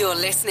You're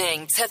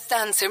listening to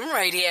Phantom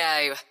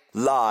Radio.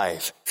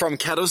 Live from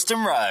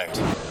Kettleston Road.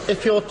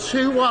 If you're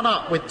 2-1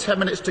 up with 10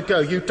 minutes to go,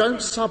 you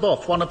don't sub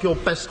off one of your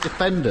best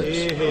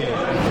defenders.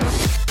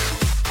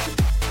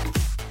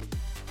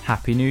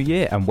 Happy New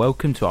Year and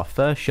welcome to our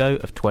first show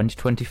of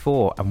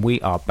 2024, and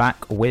we are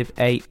back with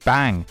a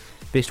bang.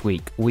 This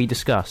week we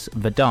discuss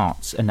the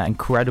darts and that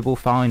incredible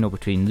final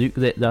between Luke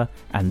Littler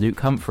and Luke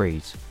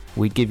Humphreys.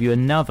 We give you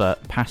another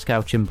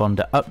Pascal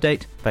Chimbonda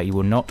update that you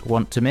will not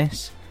want to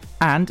miss,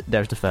 and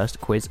there's the first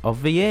quiz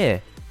of the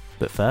year.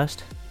 But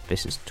first,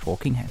 this is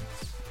Talking Heads.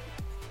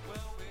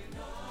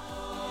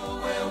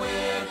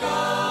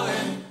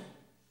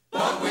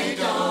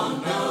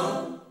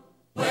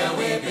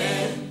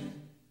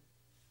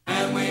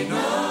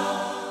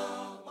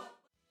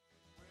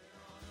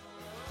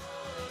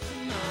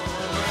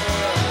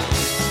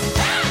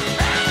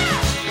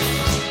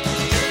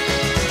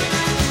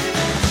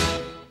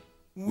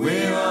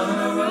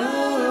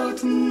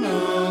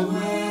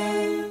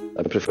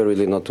 I prefer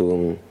really not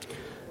to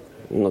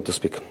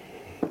speak.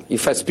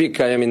 If I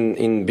speak, I am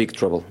in big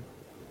trouble.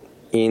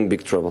 In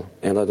big trouble.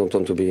 And I don't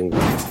want to be in.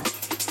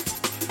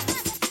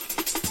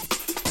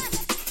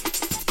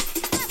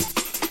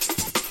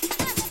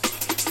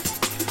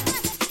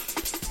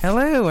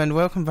 Hello and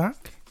welcome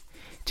back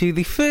to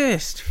the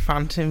first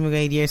Phantom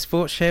Radio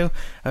Sports Show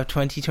of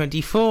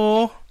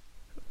 2024.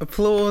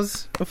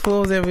 Applause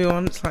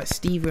everyone. It's like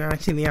Steve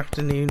Wright in the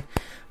afternoon.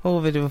 All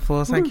a bit of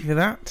applause, thank you for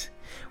that.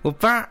 We're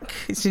back,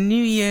 it's a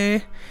new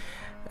year,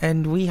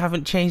 and we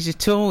haven't changed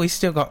at all. We've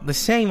still got the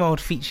same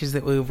old features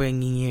that we were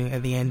bringing you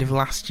at the end of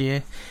last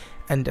year.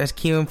 And as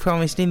Ciaran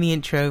promised in the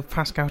intro,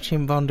 Pascal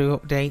Chimbonda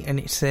update, and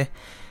it's I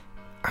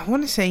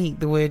want to say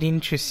the word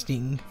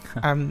interesting.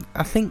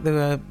 I think there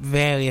are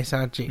various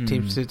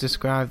adjectives to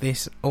describe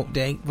this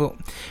update, but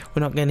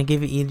we're not going to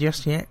give it you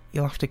just yet.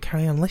 You'll have to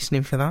carry on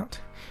listening for that.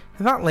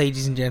 That,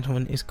 ladies and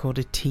gentlemen, is called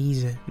a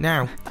teaser.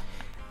 Now,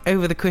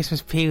 over the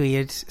Christmas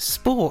period,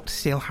 sport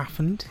still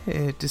happened,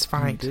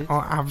 despite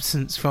our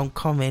absence from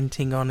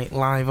commenting on it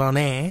live on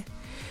air.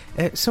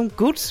 Some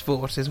good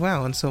sport as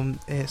well, and some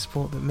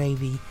sport that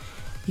maybe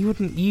you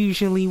wouldn't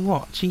usually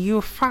watch. Are you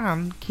a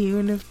fan,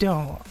 Ciaran, of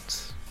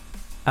darts?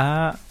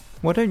 Well,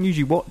 I don't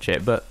usually watch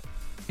it, but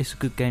it's a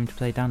good game to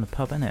play down the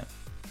pub, isn't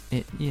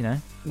it?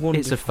 Wonderful.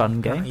 It's a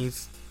fun game.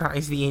 That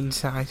is the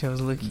insight I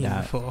was looking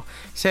for.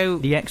 So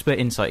the expert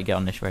insight you get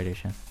on this radio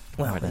show.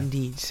 Well,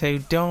 indeed. So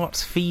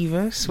darts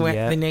fever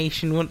swept the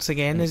nation once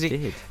again, as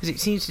it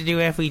seems to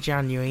do every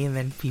January, and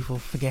then people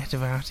forget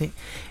about it,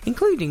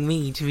 including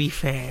me, to be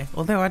fair.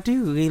 Although I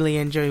do really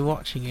enjoy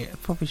watching it. I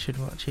probably should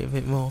watch it a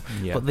bit more.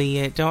 Yeah. But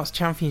the darts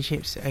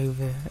championships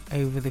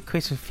over the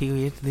Christmas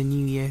period, the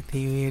New Year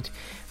period,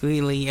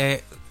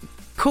 really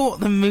caught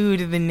the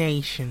mood of the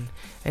nation.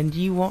 And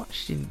you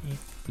watched, didn't you?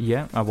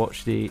 Yeah, I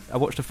watched the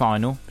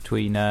final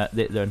between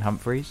Littler and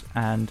Humphreys,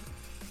 and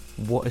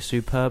what a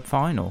superb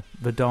final.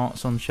 The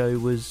darts on show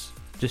was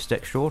just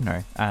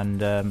extraordinary,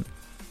 and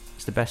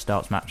it's the best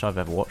darts match I've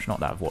ever watched.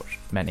 Not that I've watched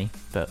many,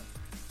 but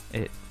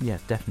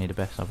definitely the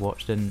best I've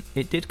watched. And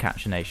it did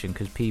catch a nation,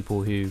 because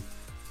people who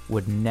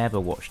would never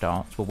watch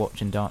darts were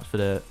watching darts for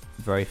the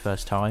very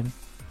first time.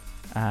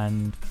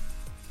 And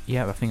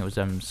yeah, I think it was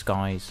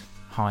Sky's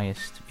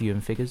highest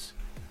viewing figures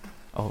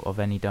of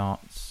any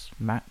darts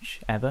match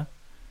ever.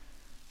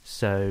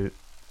 So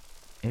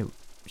it was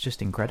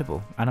just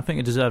incredible, and I think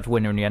a deserved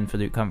winner in the end for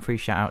Luke Humphrey.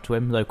 Shout out to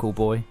him, local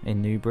boy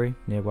in Newbury,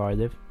 near where I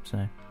live.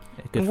 So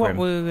good for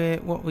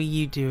him. What were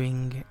you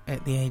doing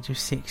at the age of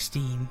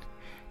 16,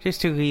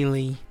 just to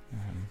really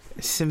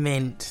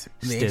cement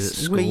this?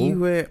 Still at Were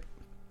school. you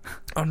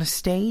on a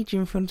stage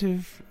in front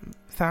of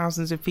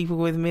thousands of people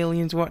with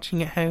millions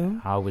watching at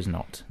home? I was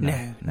not.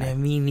 No,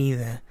 me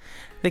neither.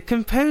 The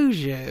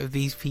composure of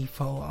these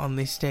people on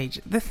this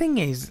stage. The thing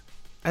is,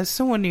 as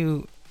someone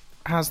who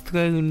has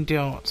thrown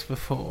darts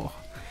before,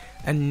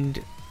 and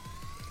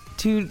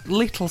to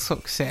little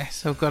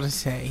success, I've got to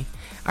say,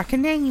 I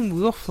can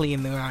name roughly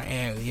in the right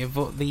area,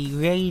 but the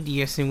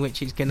radius in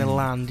which it's going to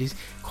land is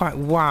quite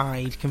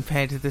wide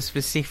compared to the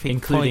specific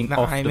including point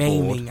that I'm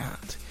aiming board.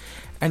 at.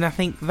 And I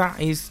think that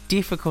is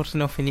difficult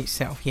enough in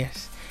itself.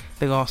 Yes,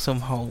 there are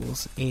some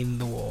holes in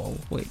the wall,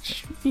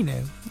 which,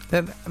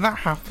 that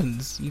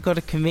happens. You've got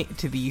to commit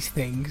to these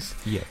things.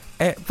 Yeah.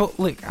 But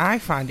look, I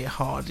find it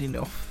hard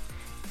enough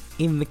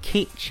in the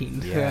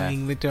kitchen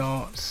throwing the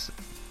darts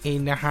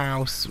in a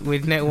house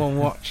with no one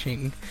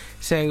watching.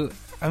 So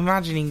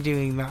imagining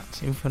doing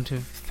that in front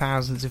of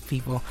thousands of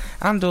people,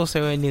 and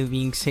also only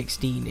being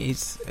 16,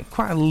 is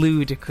quite a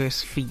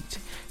ludicrous feat,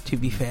 to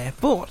be fair.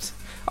 But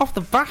off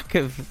the back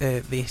of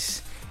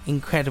this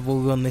incredible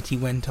run that he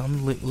went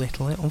on, Luke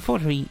Littler,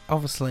 unfortunately,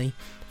 obviously,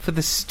 for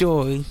the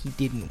story, he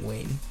didn't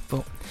win.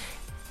 But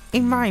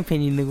in my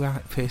opinion, the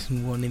right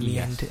person won in the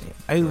end.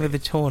 Over the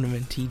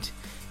tournament,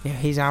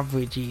 his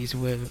averages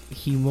were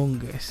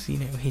humongous,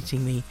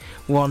 hitting the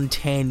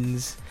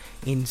 110s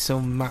in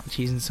some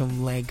matches and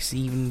some legs,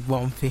 even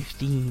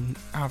 115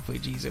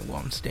 averages at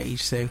one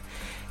stage. So,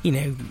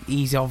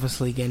 he's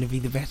obviously going to be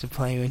the better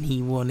player, and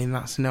he won in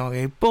that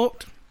scenario.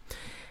 But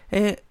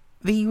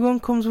The run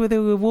comes with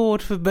a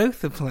reward for both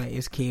the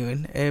players,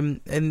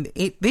 Ciaran,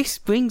 this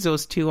brings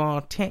us to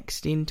our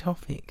text-in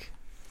topic.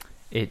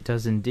 It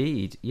does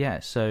indeed,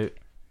 yeah. So,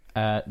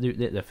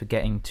 for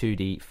getting to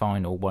the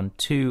final won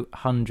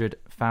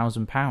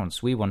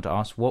 £200,000. We want to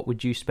ask, what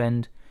would you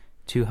spend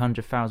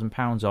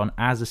 £200,000 on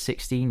as a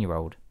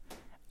 16-year-old?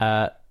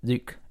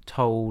 Luke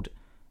told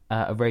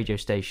a radio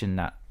station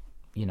that,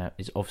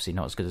 is obviously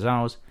not as good as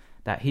ours,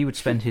 that he would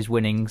spend his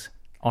winnings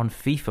on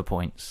FIFA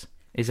points.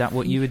 Is that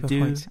what you would do,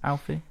 points.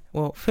 Alfie?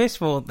 Well, first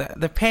of all,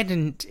 the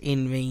pedant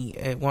in me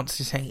wants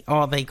to say,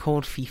 are they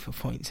called FIFA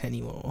points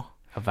anymore?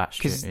 Oh, that's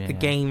true. Because the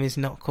game is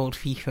not called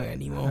FIFA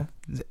anymore.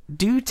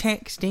 Do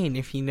text in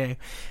if you know.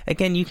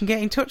 Again, you can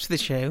get in touch with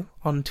the show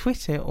on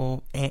Twitter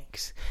or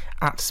X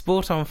at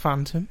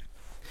SportOnPhantom,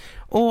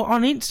 or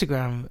on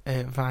Instagram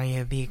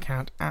via the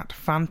account at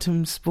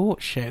Phantom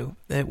Sports Show.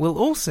 We'll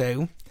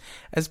also,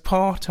 as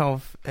part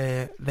of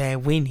their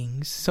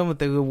winnings, some of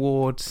the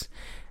rewards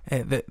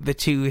that the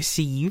two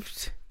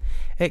received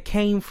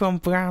came from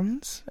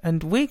brands,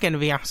 and we're going to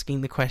be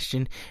asking the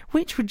question,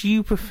 which would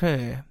you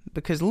prefer?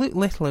 Because Luke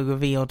Littler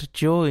revealed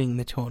during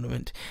the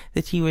tournament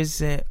that he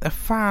was a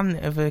fan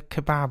of a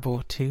kebab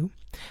or two,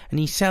 and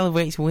he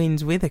celebrates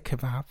wins with a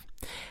kebab.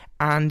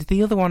 And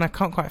the other one, I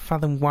can't quite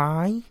fathom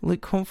why.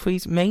 Luke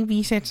Humphries, maybe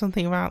he said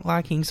something about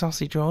liking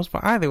sausage rolls,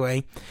 but either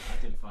way...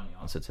 I didn't find the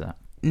answer to that.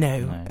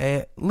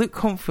 No. Luke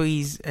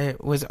Humphries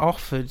was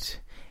offered...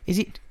 Is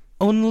it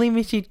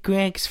unlimited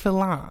Greggs for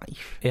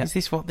life? Yeah. Is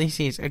this what this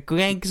is? A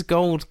Greggs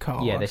gold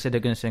card? Yeah, they said they're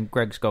going to send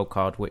Greggs gold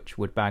card, which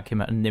would bag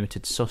him at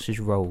unlimited sausage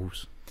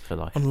rolls for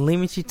life.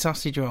 Unlimited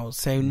sausage rolls,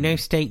 so no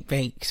steak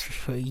bakes for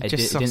free,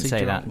 just sausage rolls. It didn't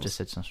say that, it just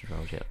said sausage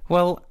rolls, yeah.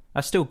 Well...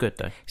 That's still good,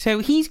 though. So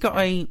he's got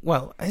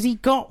has he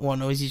got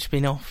one, or has he just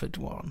been offered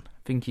one?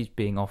 I think he's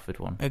being offered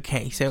one.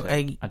 Okay, so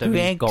a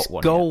Greggs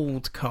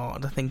gold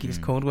card, I think it's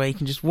called, where you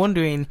can just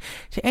wander in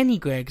to any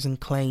Greggs and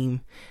claim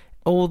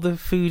all the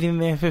food in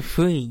there for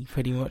free,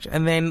 pretty much.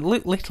 And then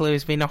Luke Littler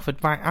has been offered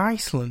by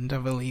Iceland, I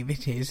believe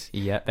it is.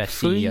 Yeah, best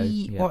free,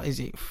 CEO. Yeah. What is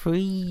it?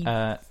 Free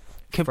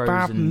kebab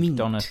frozen meat.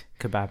 Doner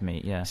kebab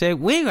meat, yeah. So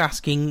we're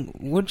asking,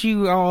 would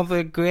you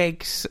rather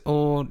Greggs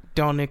or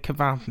Doner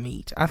kebab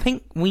meat? I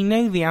think we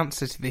know the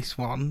answer to this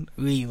one,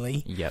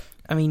 really. Yep.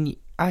 I mean,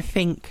 I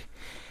think,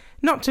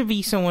 not to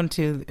be someone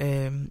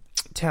to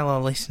tell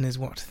our listeners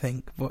what to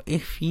think, but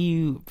if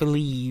you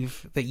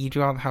believe that you'd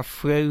rather have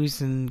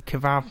frozen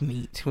kebab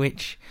meat,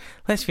 which,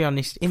 let's be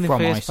honest, in the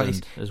first place,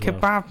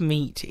 kebab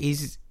meat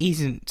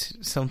isn't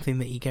something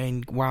that you're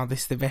going, wow,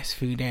 this is the best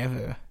food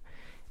ever.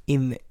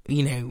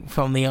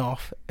 From the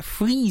off,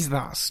 freeze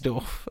that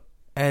stuff,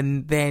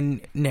 and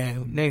then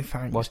no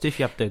thanks. Whilst if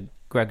you have the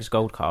Greggs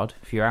gold card,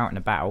 if you're out and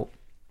about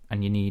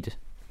and you need,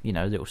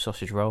 a little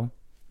sausage roll,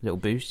 little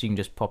boost, you can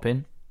just pop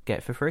in, get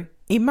it for free.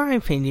 In my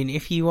opinion,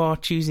 if you are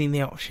choosing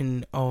the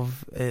option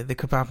of the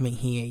kebab meat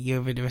here, you're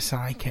a bit of a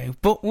psycho.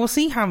 But we'll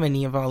see how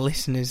many of our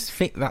listeners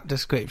fit that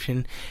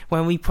description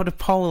when we put a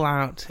poll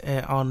out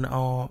on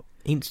our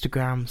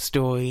Instagram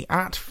story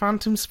at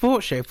Phantom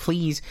Sports Show.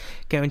 Please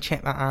go and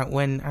check that out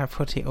when I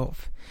put it up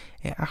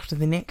after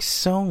the next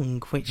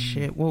song, which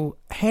we'll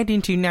head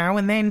into now,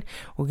 and then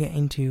we'll get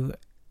into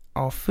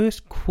our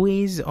first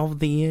quiz of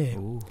the year.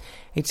 Ooh,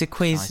 it's a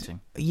quiz.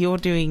 Exciting. You're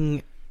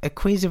doing a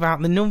quiz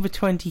about the number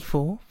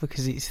 24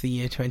 because it's the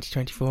year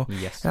 2024.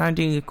 Yes. And I'm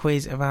doing a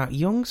quiz about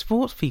young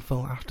sports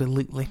people after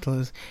Luke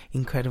Littler's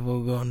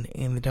incredible run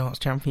in the Darts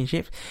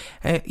Championship.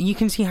 You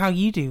can see how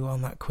you do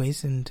on that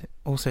quiz and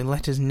also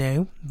let us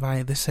know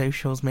via the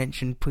socials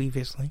mentioned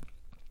previously.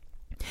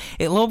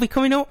 It'll all be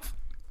coming up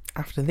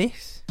after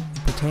this.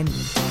 Pretending.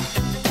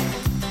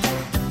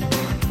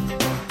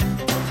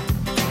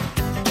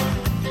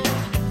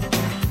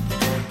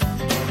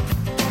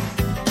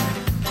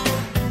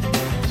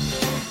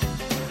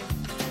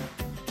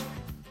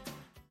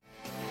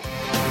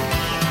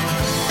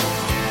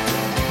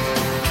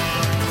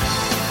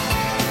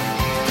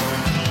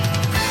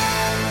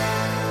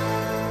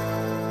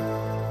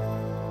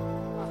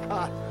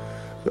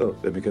 So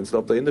then we can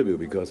stop the interview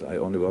because I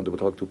only want to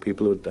talk to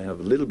people who have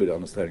a little bit of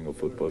understanding of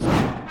football.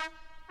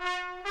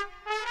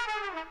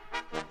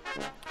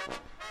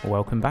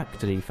 Welcome back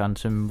to the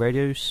Phantom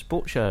Radio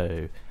Sports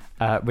Show.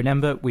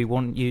 Remember, we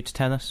want you to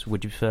tell us,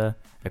 would you prefer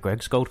a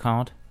Greggs gold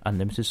card,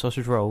 unlimited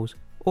sausage rolls,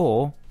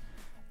 or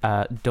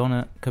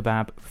Doner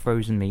kebab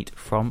frozen meat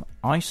from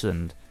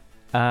Iceland?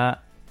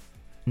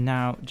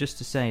 Now, just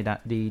to say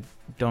that the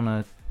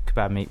Doner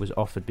kebab meat was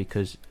offered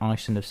because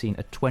Iceland have seen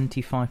a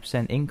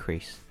 25%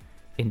 increase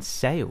in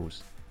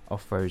sales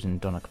of frozen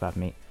doner kebab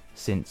meat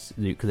since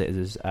Luke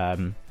Littler's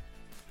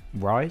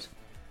rise.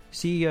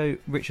 CEO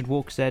Richard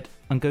Walker said,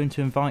 I'm going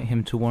to invite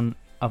him to one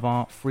of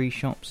our free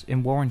shops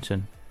in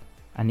Warrington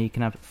and he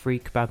can have free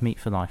kebab meat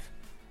for life.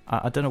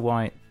 I don't know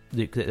why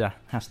Luke Littler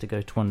has to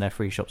go to one of their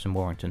free shops in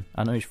Warrington.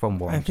 I know he's from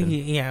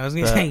Warrington. I was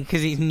going to say,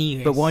 because he's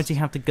new. But why does he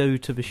have to go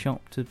to the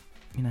shop to,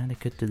 they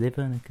could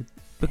deliver?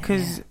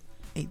 Because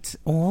It's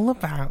all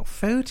about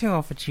photo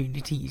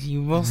opportunities.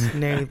 You must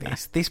know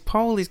this. This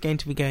poll is going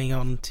to be going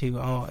on to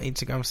our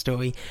Instagram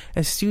story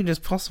as soon as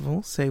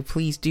possible, so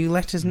please do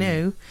let us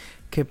know.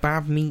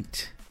 Kebab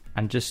meat.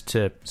 And just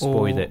to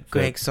spoil it,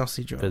 Greg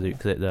sausage roll.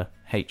 The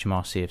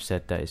HMRC have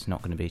said that it's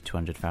not going to be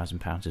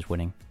 £200,000 is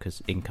winning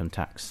because income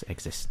tax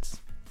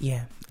exists.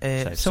 Yeah.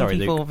 So, some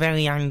people Luke. are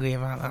very angry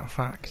about that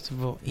fact,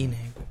 but you know,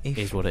 It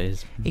is what it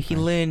is. If you're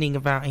learning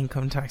about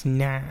income tax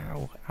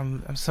now,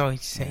 I'm sorry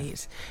to say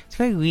it's a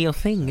very real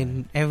thing,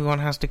 and everyone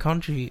has to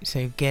contribute.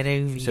 So get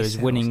over yourselves. So his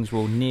winnings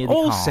will nearly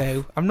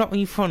Also, half. I'm not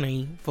being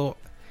funny, but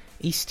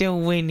he's still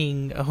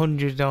winning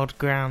 100-odd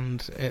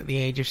grand at the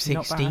age of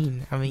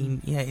 16. I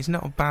mean, yeah, it's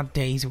not a bad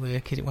day's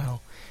work, is it?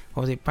 Well,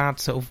 or was it bad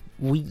sort of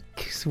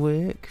week's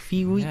work?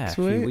 Few weeks'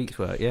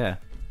 work? Yeah.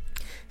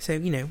 So,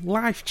 you know,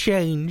 life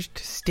changed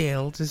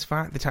still,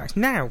 despite the tax.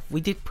 Now, we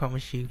did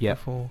promise you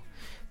before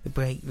the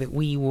break that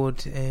we would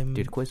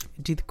do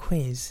the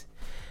quiz.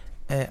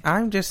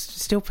 I'm just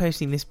still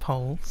posting this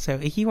poll, so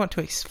if you want to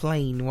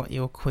explain what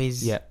your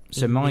quiz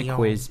so my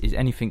quiz is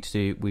anything to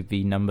do with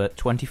the number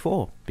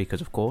 24, because,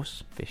 of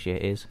course, this year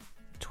is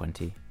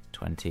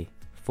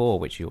 2024,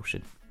 which you all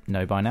should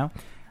know by now.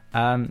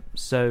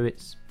 So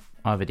it's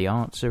either the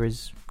answer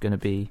is going to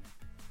be,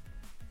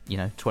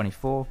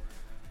 24,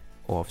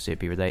 or obviously it'd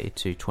be related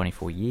to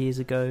 24 years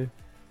ago,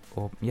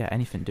 or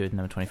anything to do with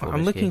number 24. Well,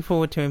 I'm looking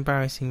forward to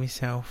embarrassing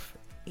myself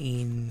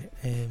in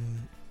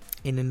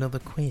another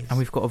quiz. And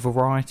we've got a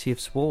variety of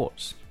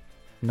sports,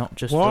 not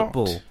just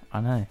football. I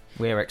know.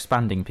 We're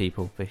expanding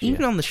people this year.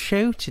 Even on the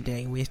show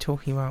today, we're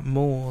talking about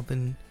more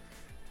than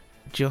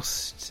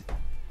just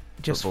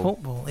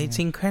football. It's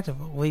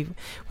incredible.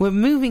 We're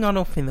moving on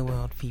up in the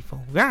world,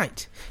 people.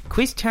 Right,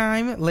 quiz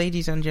time,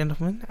 ladies and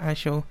gentlemen. I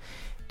shall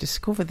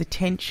discover the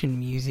tension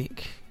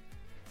music,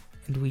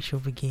 and we shall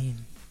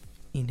begin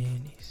in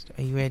earnest.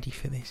 Are you ready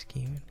for this,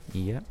 Ciaran?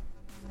 Yep.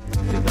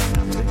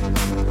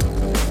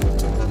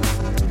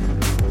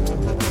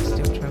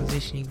 Still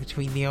transitioning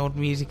between the old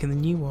music and the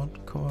new one.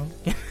 Come on.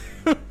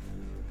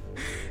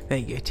 There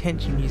you go.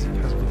 Tension music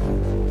has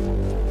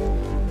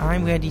begun.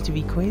 I'm ready to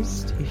be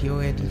quizzed. If you're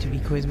ready to be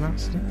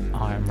quizmaster,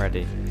 I am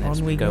ready. Let's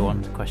go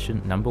on to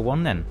question number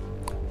 1 then.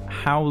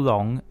 How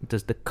long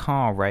does the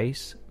car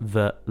race,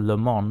 the Le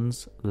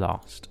Mans,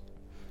 last?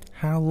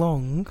 How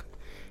long?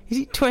 Is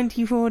it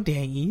 24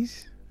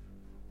 days?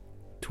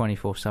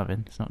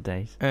 24/7. It's not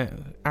days. Oh,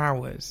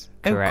 hours.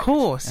 Correct. Of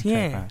course,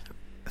 Okay, yeah. right.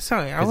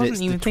 Sorry, I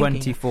wasn't even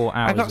thinking. 24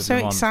 hours. I got so of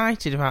Le Mans.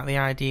 excited about the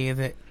idea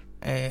that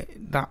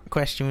that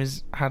question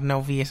had an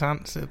obvious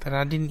answer that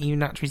I didn't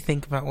even actually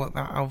think about what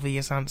that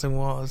obvious answer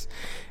was.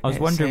 I was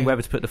wondering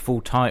whether to put the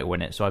full title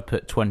in it, so I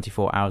put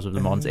 24 hours of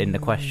Le Mans in the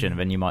question, and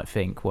then you might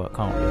think, well, it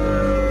can't be.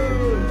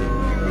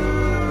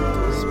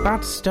 It's a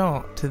bad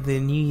start to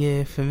the new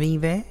year for me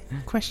there.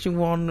 Question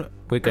 1.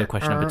 We'll go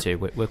question number 2.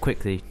 We'll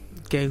quickly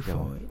go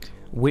for it.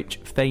 Which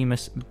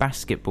famous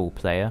basketball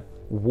player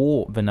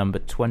wore the number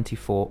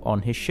 24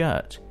 on his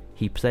shirt?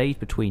 He played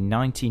between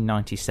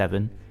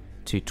 1997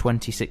 to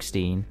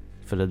 2016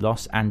 for the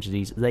Los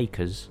Angeles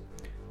Lakers,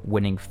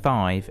 winning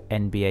 5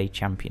 NBA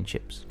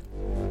championships.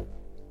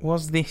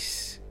 Was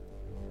this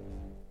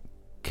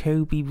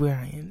Kobe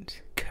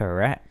Bryant?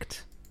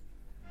 Correct.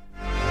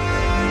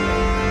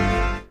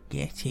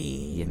 Get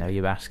in. You know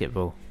your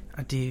basketball.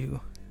 I do,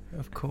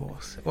 of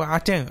course. Well, I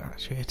don't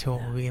actually at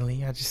all,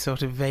 really. I just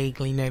sort of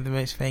vaguely know the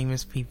most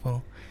famous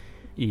people.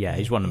 Yeah,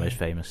 he's one of the most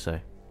famous, so...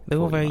 They're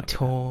all very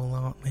tall,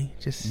 aren't they?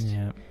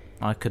 Yeah.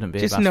 I couldn't be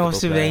just a basketball an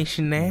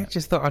observation player. there. Yeah.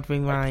 Just thought I'd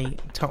bring my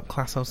top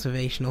class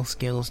observational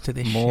skills to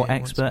this More show.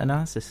 expert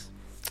analysis.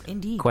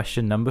 Indeed.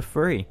 Question number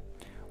 3.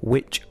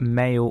 Which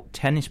male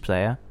tennis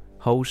player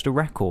holds the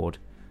record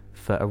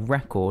for a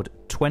record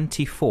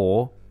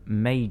 24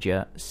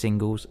 major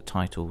singles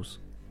titles?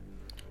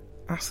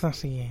 Ask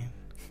that again.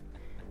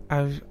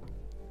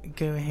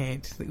 Go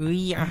ahead.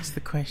 Re-ask the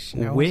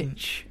question.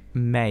 Which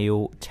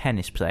male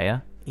tennis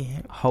player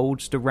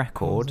holds the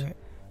record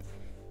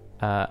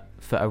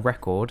for a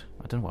record...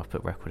 I don't know why I've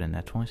put record in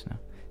there twice now.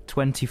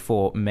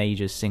 24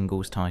 major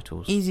singles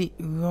titles. Is it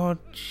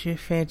Roger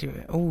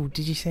Federer? Oh,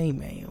 did you say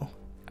male?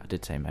 I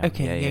did say male.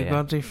 Okay, yeah.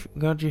 Roger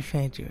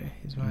Federer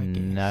is my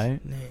guess. No.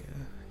 Okay.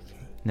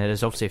 No,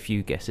 there's obviously a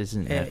few guesses,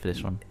 isn't there, for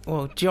this one?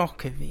 Well,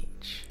 Djokovic.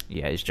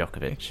 Yeah, it's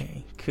Djokovic.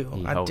 Okay, cool.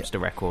 He holds the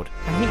record.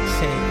 I hate to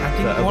say,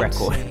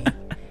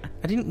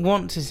 I didn't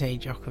want to say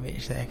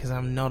Djokovic there because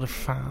I'm not a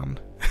fan.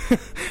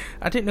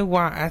 I don't know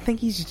why. I think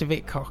he's just a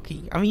bit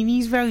cocky. I mean,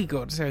 he's very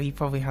good, so he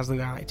probably has the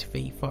right to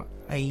be. But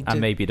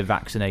and maybe the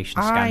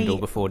vaccination scandal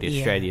before the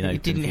Australian Open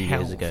didn't a few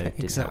help, years ago.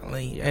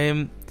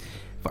 Exactly.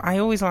 But I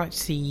always like to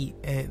see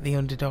the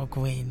underdog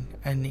win,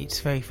 and it's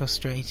very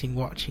frustrating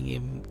watching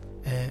him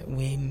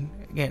win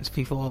against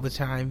people all the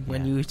time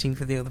when you're rooting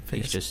for the other person.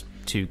 He's just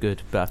too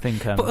good. But I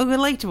think... but a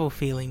relatable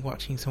feeling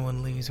watching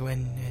someone lose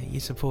when you're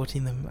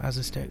supporting them as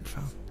a Stoke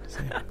fan. So.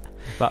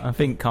 But I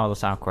think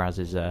Carlos Alcaraz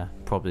is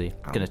probably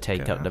going to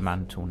take up the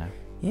mantle now.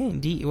 Yeah,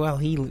 indeed. Well,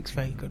 he looks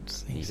very good.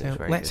 So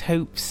let's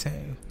hope so.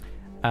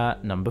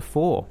 Number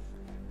 4.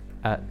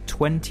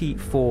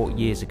 24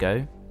 years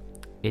ago,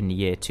 in the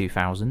year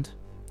 2000,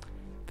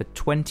 the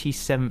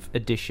 27th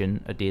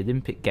edition of the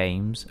Olympic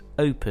Games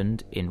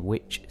opened in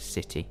which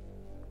city?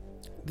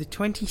 The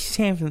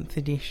 27th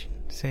edition.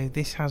 So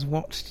this has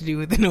what to do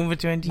with the number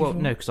 24? Well,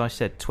 no, because I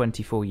said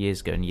 24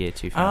 years ago in the year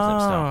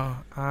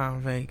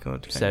 2000. Very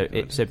good. So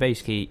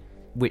basically,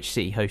 which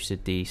city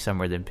hosted the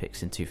Summer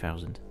Olympics in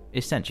 2000?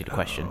 Essentially the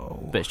question,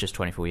 but it's just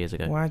 24 years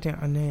ago. Why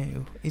don't I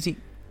know? Is it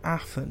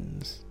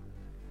Athens?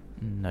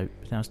 Nope,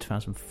 that was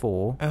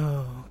 2004.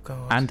 Oh,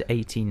 God. And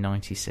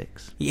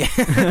 1896. Yeah.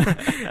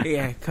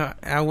 Yeah,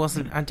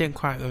 I don't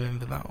quite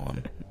remember that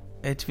one.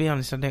 To be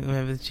honest, I don't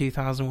remember the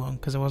 2001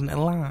 because I wasn't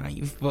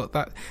alive, but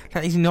that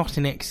is not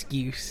an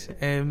excuse.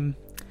 I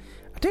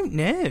don't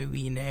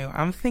know,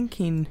 I'm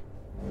thinking...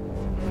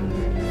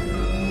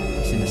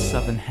 It's in the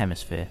Southern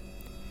Hemisphere.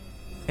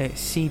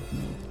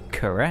 Sydney.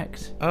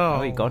 Correct.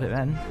 Oh, you got it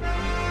then.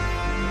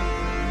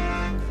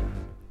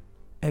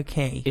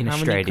 Okay. In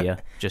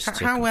Australia,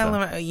 how well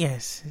am I?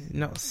 Yes,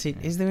 not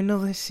Sydney. Is there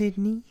another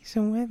Sydney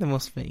somewhere? There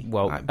must be.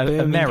 Well, like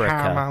America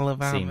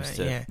Alabama, seems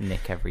to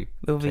nick every.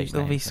 There'll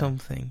be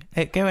something.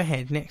 Go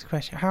ahead. Next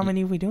question. How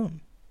many have we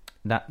done?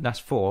 That's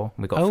 4.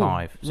 We've got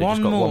 5. So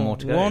just got one more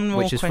to go. One more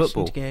which is question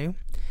football. to go.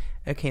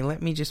 Okay,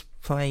 let me just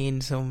play in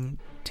some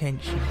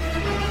tension.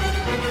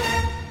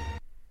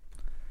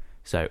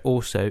 So,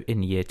 also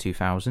in the year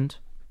 2000,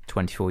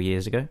 24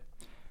 years ago,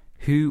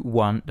 who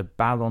won the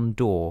Ballon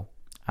d'Or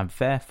and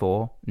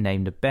therefore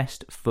named the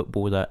best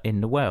footballer in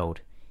the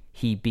world?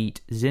 He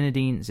beat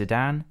Zinedine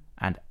Zidane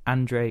and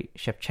Andrei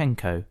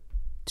Shevchenko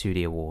to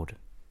the award.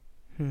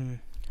 Who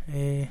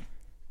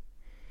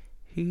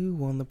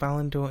won the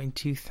Ballon d'Or in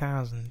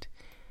 2000?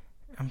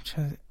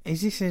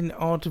 Is this an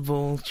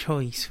oddball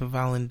choice for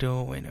Ballon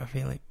d'Or win? I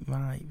feel it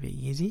might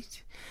be. Is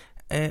it?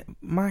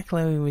 Michael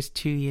Owen was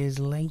 2 years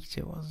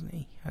later, wasn't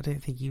he? I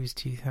don't think he was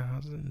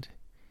 2000.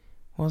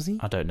 Was he?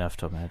 I don't know off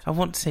the top of my head. I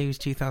want to say he was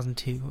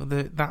 2002.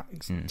 That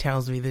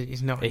tells me that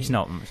it's not. It's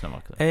not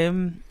Michael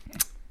Owen.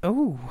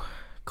 Oh,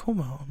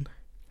 come on.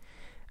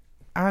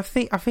 I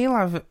feel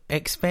I've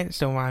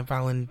expensed all my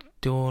Ballon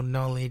d'Or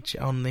knowledge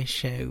on this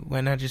show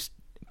when I just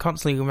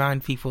constantly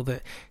remind people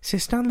that Sir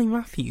Stanley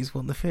Matthews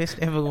won the first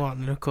ever one,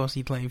 and of course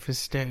he played for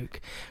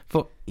Stoke.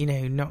 But,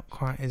 not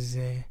quite as...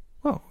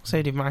 well,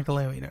 so did Michael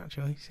Owen,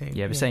 actually. So,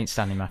 yeah, but St.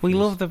 Stanley Matthews. We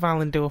love the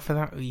Ballon d'Or for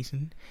that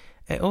reason.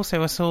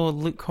 Also, I saw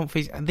Luke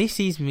Humphries. This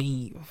is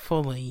me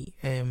fully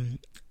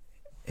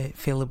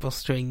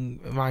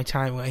filibustering my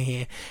time right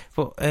here.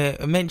 But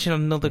I mentioned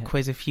on another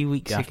quiz a few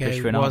weeks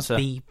ago was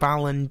the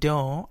Ballon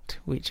d'Or,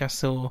 which I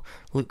saw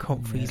Luke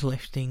Humphries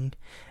lifting,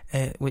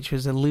 which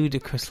was a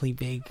ludicrously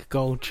big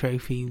gold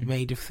trophy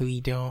made of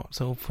 3 darts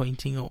all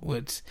pointing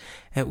upwards,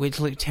 which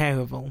looked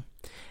terrible.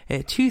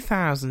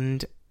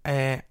 2000...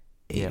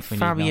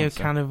 Fabio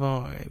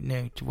Cannavaro.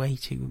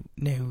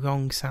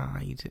 Wrong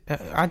side.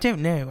 I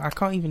don't know. I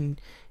can't even...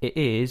 It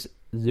is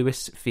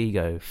Luis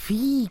Figo.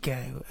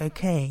 Figo,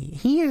 okay.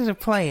 He is a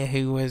player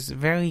who was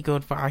very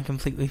good, but I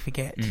completely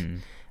forget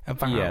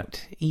about. Yeah.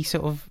 He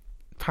sort of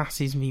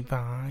passes me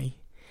by.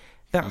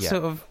 That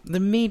sort of... The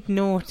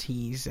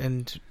mid-noughties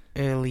and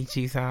early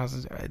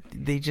 2000s,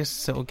 they just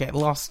sort of get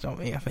lost on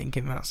me, I think,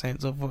 in that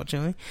sense,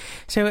 unfortunately.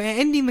 So,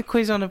 ending the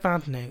quiz on a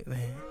bad note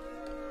there.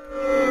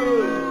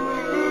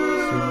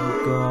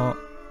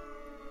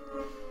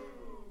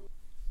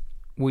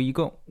 You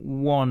got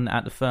 1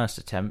 at the first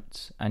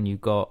attempt, and you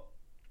got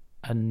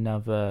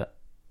another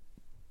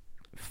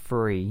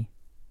 3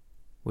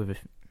 with a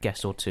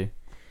guess or 2.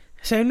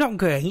 So not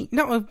great,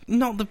 not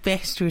the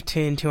best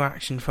return to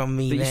action from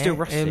me. But you're still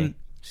rusty.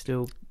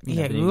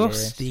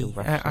 Rusty.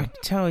 I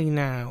tell you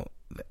now,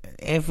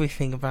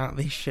 everything about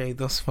this show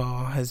thus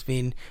far has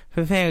been,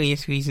 for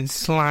various reasons,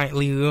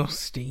 slightly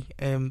rusty.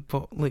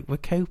 But look, we're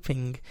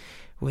coping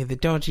with a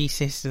dodgy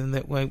system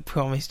that won't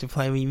promise to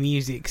play me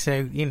music.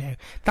 So,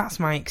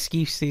 that's my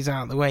excuses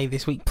out of the way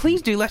this week.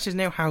 Please do let us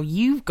know how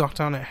you've got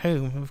on at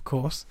home, of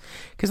course,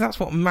 because that's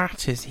what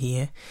matters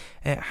here.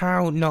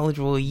 How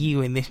knowledgeable are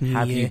you in this new year?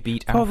 Have you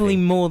beat Alfie? Probably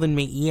more than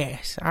me,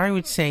 yes. I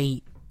would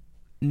say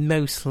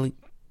mostly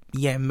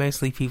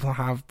people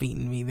have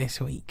beaten me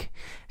this week.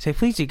 So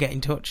please do get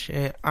in touch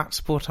at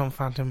Sport on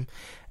Phantom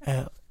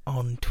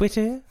on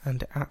Twitter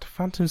and at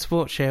Phantom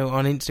Sports Show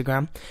on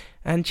Instagram,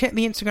 and check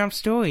the Instagram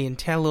story and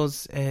tell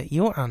us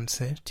your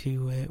answer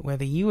to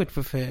whether you would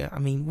prefer. I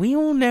mean, we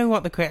all know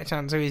what the correct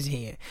answer is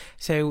here,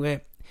 so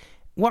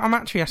what I'm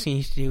actually asking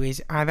you to do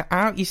is either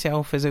out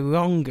yourself as a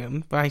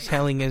wrong-'un by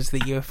telling us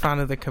that you're a fan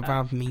of the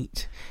kebab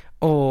meat,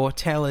 or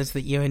tell us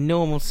that you're a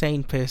normal,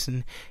 sane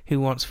person who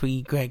wants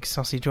free Greg's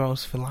sausage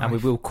rolls for life. And we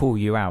will call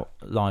you out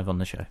live on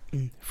the show.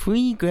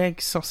 Free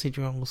Greg's sausage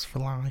rolls for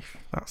life.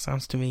 That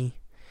sounds to me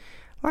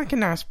like a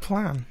nice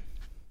plan.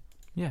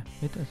 Yeah,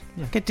 it does.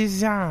 Yeah. Like a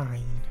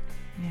design.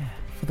 Yeah.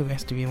 For the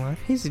rest of your life.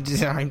 Here's a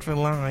design for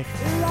life.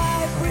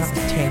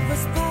 That's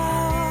 10.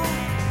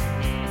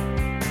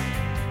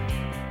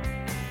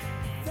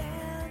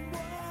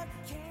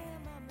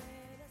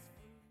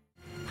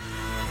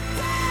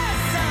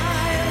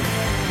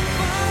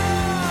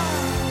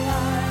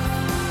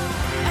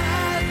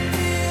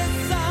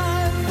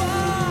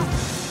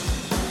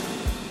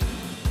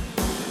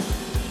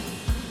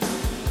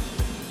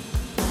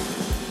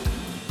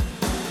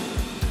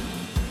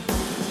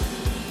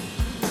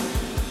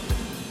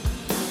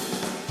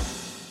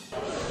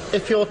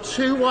 If you're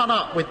 2-1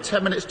 up with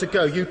 10 minutes to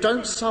go, you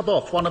don't sub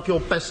off one of your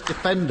best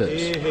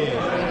defenders.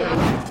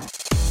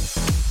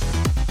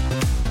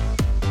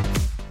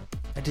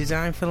 A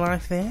Design for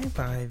Life there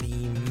by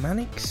the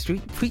Manic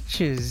Street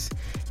Preachers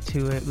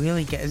to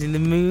really get us in the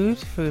mood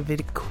for a bit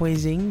of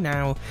quizzing.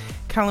 Now,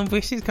 Callum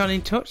Briss has gone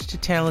in touch to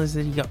tell us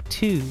that he got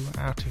 2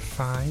 out of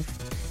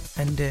 5,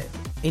 and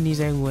in his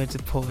own words, a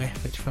poor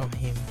effort from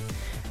him.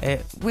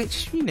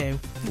 Which, you know,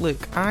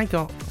 look, I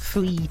got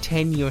 3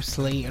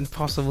 tenuously and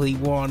possibly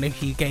 1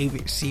 if you gave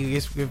it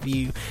serious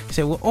review.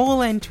 So we're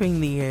all entering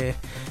the year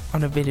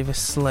on a bit of a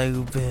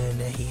slow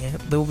burner here.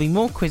 There will be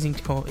more quizzing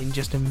to come in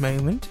just a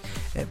moment,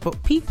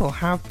 but people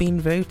have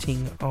been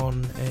voting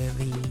on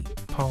the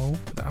poll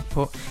that I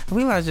put. I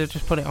realised I've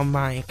just put it on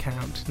my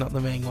account, not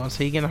the main one,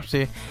 so you're going to have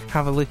to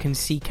have a look and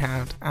seek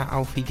out at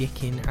Alfie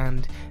Dickin,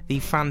 and the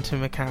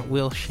Phantom account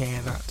will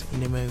share that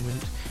in a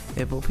moment.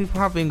 But people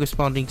have been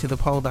responding to the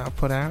poll that I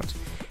put out.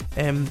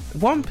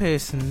 One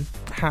person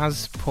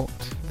has put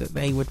that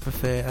they would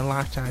prefer a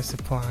lifetime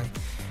supply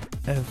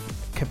of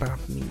kebab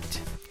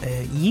meat.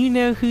 You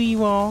know who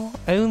you are,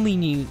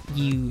 only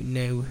you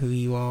know who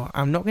you are.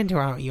 I'm not going to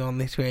out you on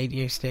this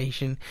radio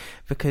station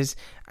because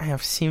I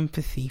have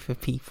sympathy for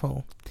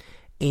people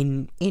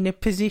in a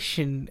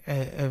position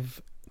of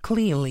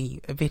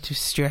clearly a bit of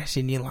stress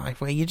in your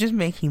life where you're just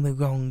making the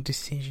wrong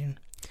decision.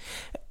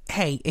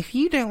 Hey, if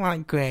you don't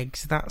like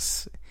Greggs,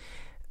 that's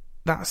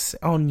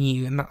on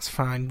you, and that's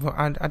fine. But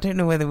I don't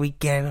know whether we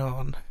get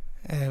on.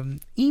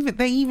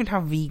 They even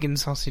have vegan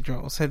sausage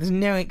rolls, so there's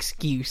no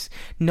excuse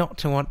not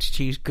to want to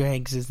choose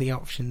Greggs as the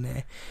option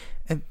there.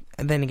 And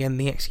then again,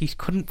 the excuse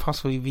couldn't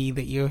possibly be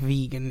that you're a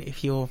vegan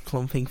if you're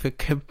plumping for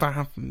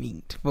kebab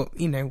meat. But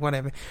you know,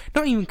 whatever.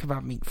 Not even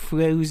kebab meat,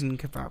 frozen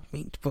kebab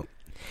meat. But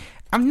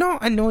I'm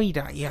not annoyed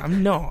at you.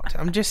 I'm not.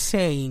 I'm just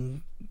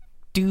saying,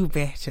 do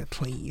better,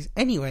 please.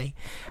 Anyway,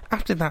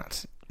 after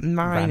that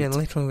minor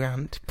little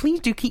rant, please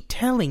do keep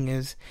telling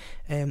us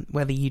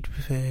whether you'd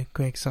prefer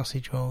Greggs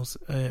sausage rolls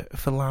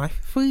for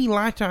life. Free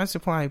lifetime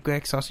supply of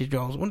Greggs sausage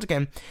rolls. Once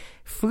again,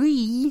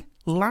 free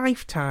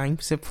lifetime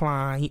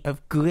supply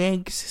of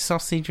Greggs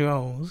sausage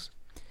rolls.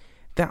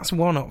 That's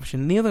one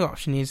option. The other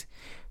option is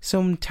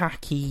some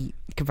tacky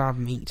kebab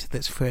meat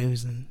that's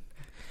frozen.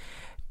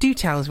 Do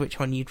tell us which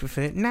one you'd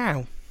prefer.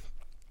 Now,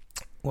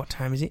 what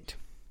time is it?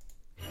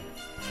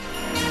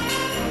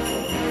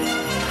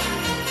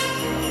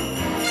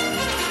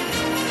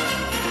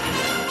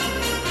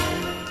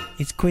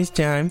 It's quiz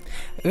time.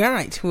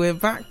 Right, we're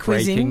back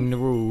quizzing. Breaking the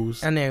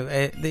rules. I know,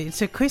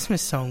 it's a Christmas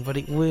song, but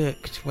it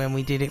worked when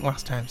we did it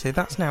last time, so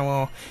that's now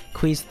our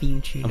quiz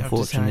theme tune.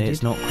 Unfortunately,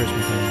 it's not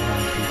Christmas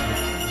anymore, people.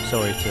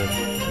 Sorry to,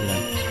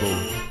 spoil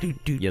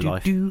your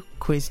life.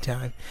 Quiz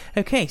time.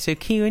 Okay, so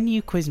Ciaran,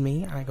 you quizzed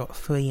me. I got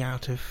 3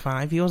 out of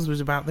 5. Yours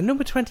was about the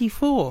number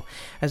 24,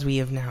 as we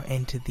have now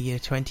entered the year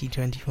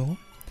 2024.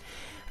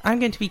 I'm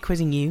going to be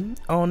quizzing you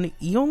on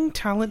young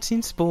talents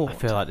in sport. I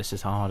feel like this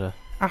is harder.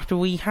 After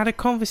we had a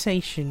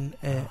conversation,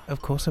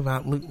 of course,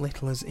 about Luke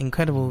Littler's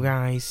incredible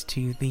rise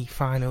to the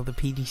final, the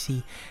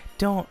PDC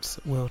Darts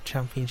World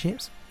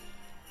Championships,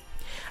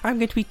 I'm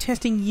going to be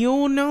testing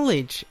your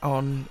knowledge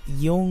on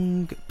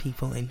young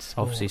people in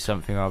sport. Obviously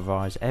something I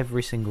revise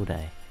every single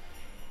day.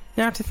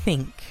 Now, to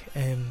think,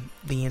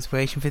 the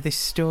inspiration for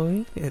this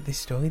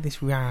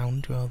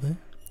round,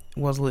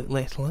 was Luke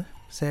Littler.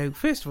 So,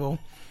 first of all,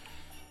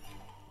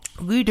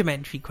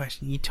 rudimentary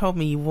question. You told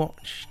me you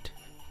watched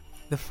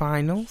the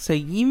final, so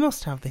you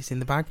must have this in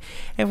the bag.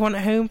 Everyone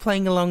at home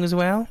playing along as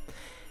well.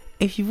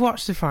 If you've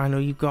watched the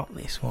final, you've got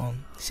this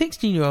one.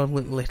 16-year-old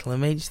Luke Littler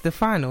made it to the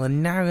final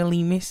and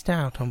narrowly missed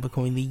out on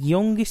becoming the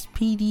youngest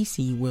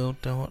PDC World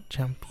Dart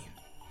Champion.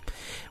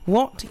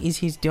 What is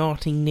his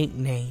darting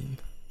nickname?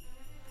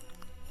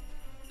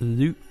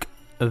 Luke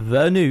the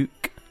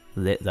Nuke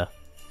Littler.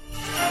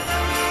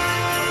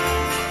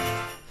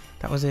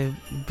 That was a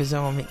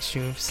bizarre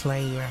mixture of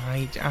sleigh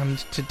ride and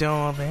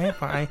Tadar there,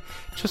 but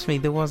trust me,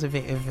 there was a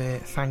bit of a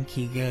thank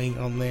you going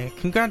on there.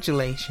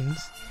 Congratulations.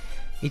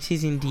 It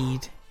is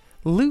indeed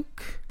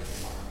Luke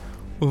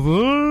the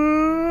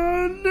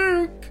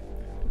Nuke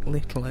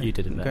Littler. You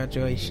did it.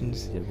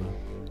 Congratulations. You did well.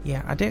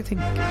 Yeah, I don't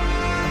think I've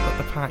got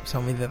the pipes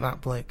on me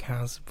that bloke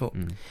has, but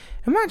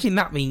imagine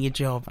that being your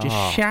job,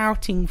 just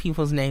shouting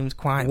people's names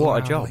quite loudly.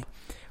 What a job.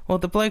 Well,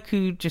 the bloke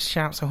who just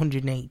shouts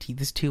 180,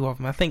 there's 2 of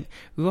them. I think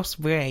Russ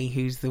Bray,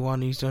 who's the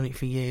one who's done it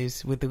for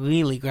years with the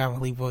really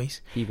gravelly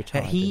voice. He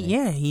retired,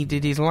 he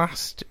did his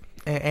last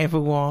ever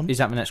one. Is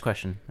that my next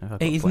question?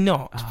 It is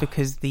not,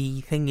 because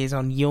the thing is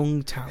on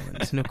young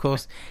talents, and of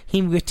course,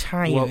 him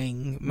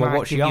retiring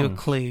might give you a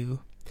clue.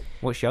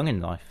 What's young in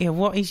life? Yeah,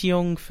 what is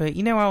young for...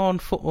 You know how on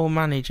Football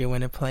Manager,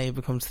 when a player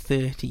becomes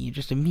 30, you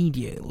just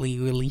immediately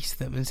release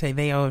them and say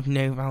they are of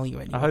no value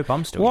anymore. I hope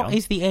I'm still young. What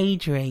is the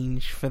age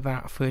range for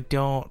that, for a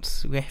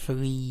darts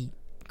referee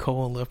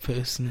caller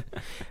person?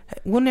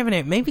 We'll never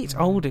know. Maybe it's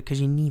older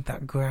because you need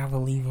that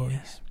gravelly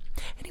voice.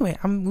 Anyway,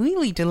 I'm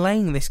really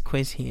delaying this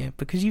quiz here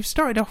because you've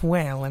started off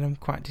well and I'm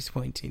quite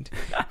disappointed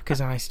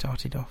because I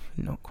started off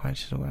not quite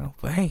so well.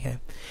 But hey ho.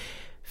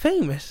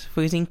 Famous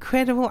for his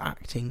incredible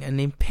acting and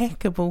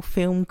impeccable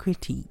film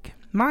critique,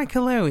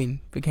 Michael Owen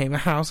became a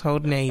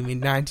household name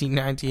in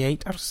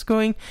 1998 after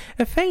scoring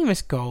a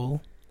famous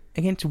goal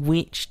against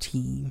which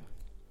team?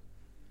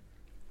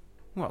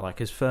 What, like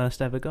his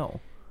first ever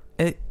goal?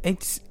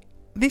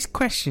 This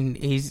question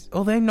is,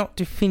 although not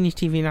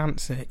definitive in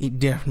answer, it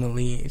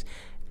definitely is.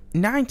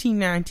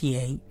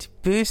 1998,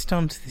 burst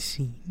onto the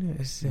scene.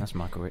 That's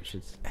Michael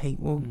Richards. Hey,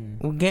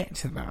 we'll get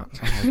to that.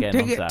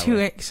 Don't get too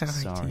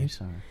excited.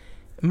 Sorry.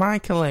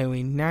 Michael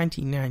Owen,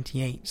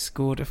 1998,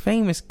 scored a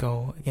famous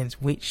goal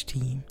against which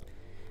team?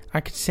 I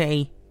could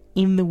say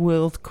in the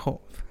World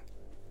Cup.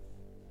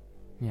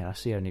 Yeah,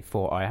 that's the only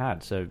thought I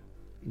had. So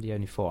the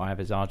only thought I have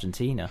is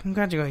Argentina.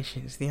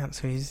 Congratulations. The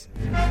answer is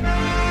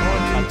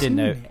I didn't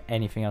know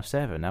anything else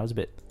ever, and that was a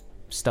bit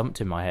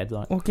stumped in my head.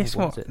 Like, well, guess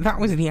what? That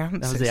was the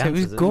answer. So it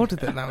was good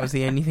that was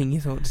the only thing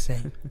you thought to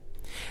say.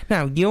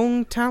 Now,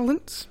 young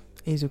talents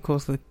is, of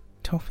course, the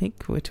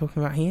topic we're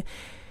talking about here.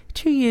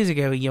 2 years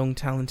ago, a young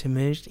talent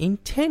emerged in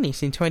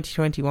tennis. In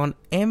 2021,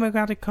 Emma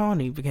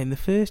Raducanu became the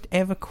first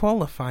ever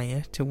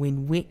qualifier to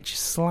win which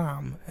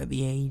slam at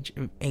the age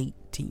of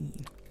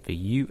 18? The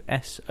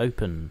US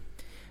Open.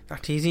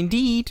 That is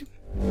indeed.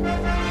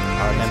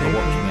 I remember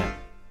watching it.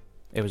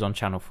 It was on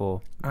Channel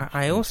 4.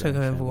 I also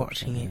remember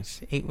watching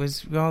it. It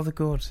was rather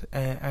good,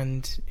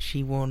 and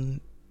she won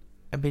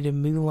a bit of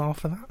moolah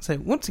for that. So,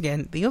 once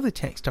again, the other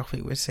text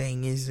topic we're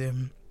saying is...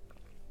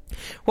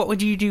 what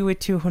would you do with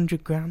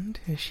 200 grand?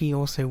 She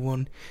also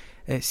won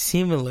a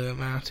similar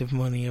amount of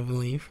money, I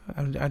believe.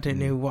 I don't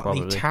know what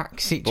probably. The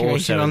tax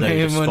situation on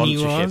her money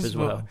was. As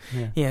well.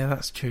 Yeah,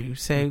 that's true.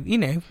 So,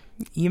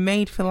 you're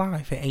made for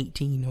life at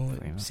 18 or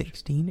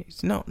 16.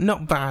 It's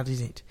not bad, is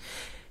it?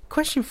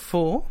 Question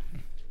 4.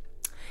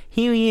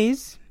 Here he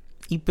is.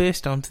 He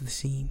burst onto the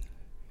scene.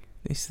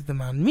 This is the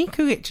man.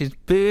 Micah Richards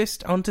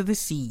burst onto the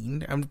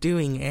scene. I'm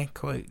doing air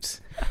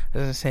quotes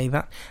as I say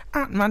that.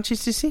 At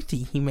Manchester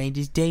City, he made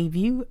his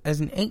debut as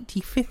an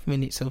 85th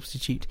minute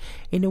substitute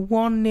in a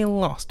 1-0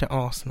 loss to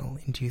Arsenal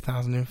in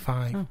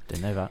 2005. Oh,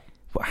 didn't know that.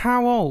 But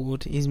how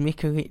old is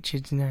Micah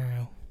Richards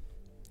now?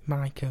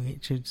 Micah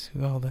Richards,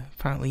 rather.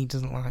 Apparently he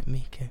doesn't like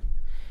Micah.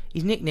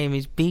 His nickname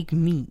is Big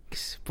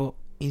Meeks, but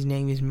his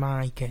name is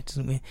Micah,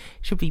 doesn't it?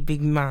 Should be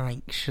Big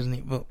Mike, shouldn't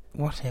it? But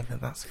whatever,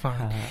 that's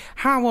fine.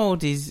 How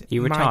old is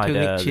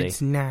Micah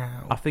Richards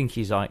now? I think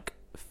he's like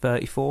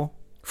 34.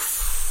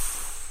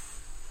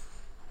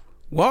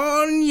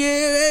 1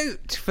 year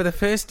out for the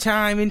first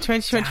time in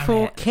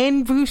 2024.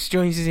 Ken Bruce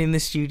joins us in the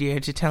studio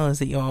to tell us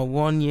that you're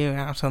 1 year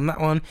out on that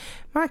one.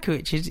 Micah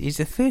Richards is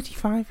a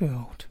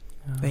 35-year-old.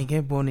 Oh. There you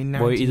go, born in 1988.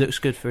 Well, he looks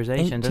good for his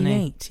age, doesn't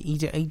he?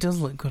 He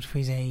does look good for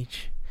his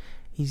age.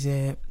 He's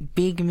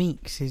Big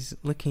Meeks is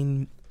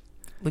looking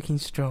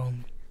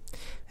strong.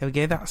 There we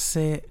go. That's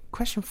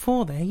question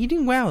 4 there. You're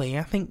doing well here.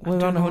 I think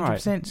we're on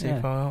 100%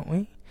 so far, aren't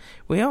we?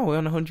 We're on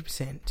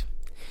 100%.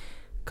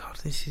 God,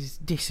 this is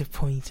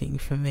disappointing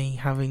for me,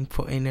 having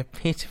put in a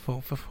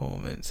pitiful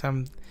performance.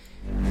 I'll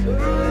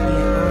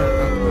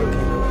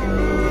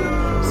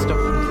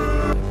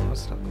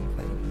stop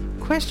complaining.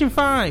 Question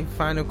 5,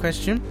 final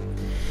question.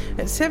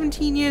 At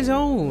 17 years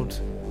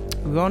old,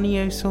 Ronnie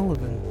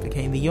O'Sullivan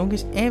became the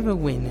youngest ever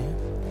winner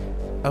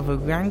of a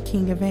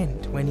ranking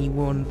event when he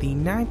won the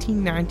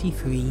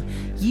 1993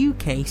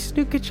 UK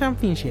Snooker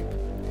Championship.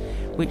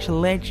 Which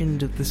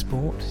legend of the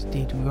sport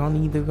did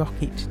Ronnie the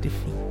Rocket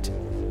defeat?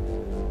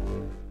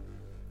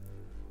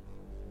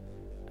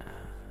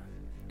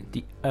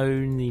 The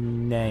only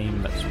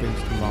name that springs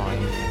to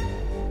mind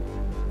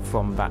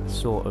from that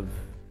sort of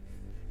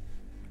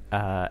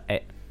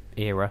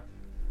era,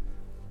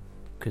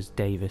 because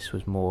Davis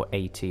was more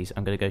 80s,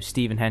 I'm going to go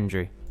Stephen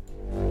Hendry.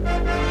 He's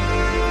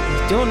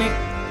done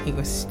it. It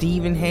was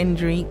Stephen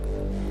Hendry.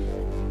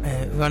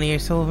 Ronnie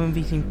O'Sullivan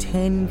beating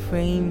 10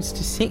 frames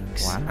to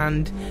 6. Wow.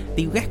 And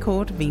the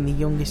record, being the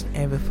youngest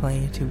ever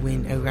player to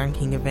win a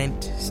ranking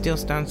event, still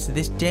stands to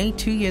this day.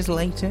 2 years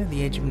later, at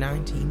the age of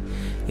 19,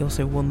 he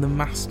also won the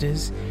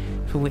Masters,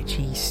 for which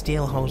he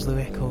still holds the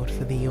record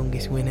for the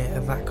youngest winner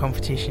of that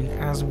competition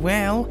as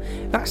well.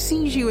 That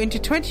sees you into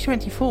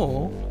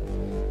 2024,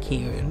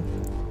 Ciaran,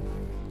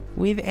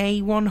 with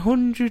a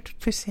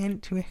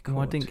 100% record. Oh,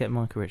 I didn't get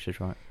Michael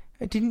Richards right.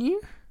 Didn't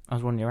you? I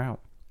was 1 year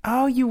out.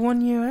 Oh, you're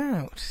 1 year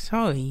out.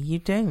 Sorry, you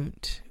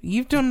don't.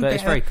 You've done but better.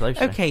 It's very close.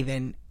 Okay,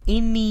 then.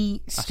 In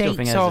the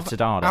states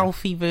of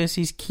Alfie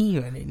versus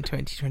Ciaran in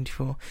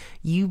 2024,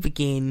 you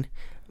begin,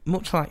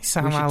 much like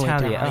Sam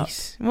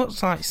Allardyce,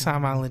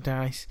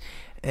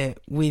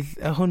 with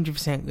a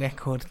 100%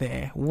 record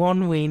there.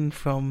 One win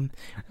from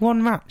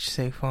one match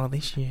so far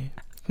this year.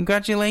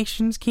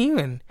 Congratulations,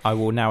 Ciaran. I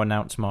will now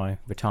announce my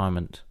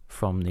retirement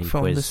from the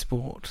quiz. The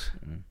sport.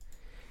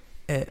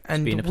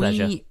 And been a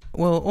pleasure. We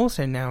will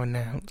also now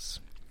announce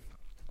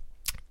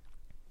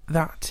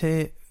that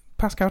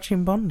Pascal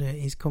Chimbonda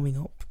is coming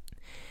up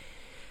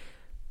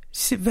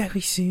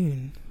very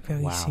soon.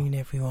 Very soon,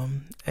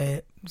 everyone.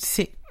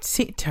 Sit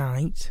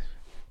tight.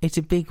 It's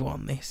a big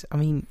one, this. I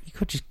mean, you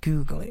could just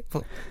Google it,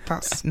 but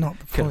that's not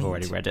the point. I've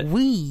already read it.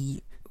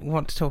 We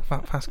want to talk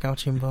about Pascal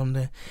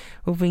Chimbonda.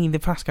 We'll bring you the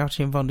Pascal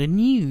Chimbonda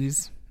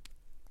news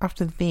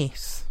after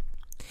this.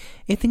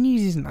 If the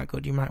news isn't that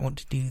good, you might want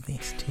to do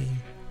this too.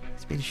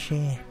 It's a bit of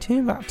share.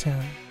 Turn back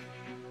time.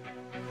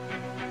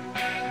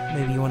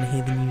 Maybe you want to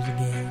hear the news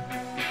again.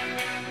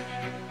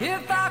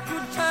 If I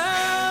could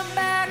turn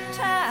back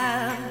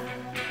time,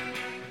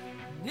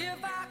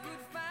 if I could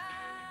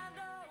find a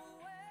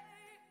way,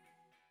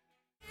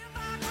 if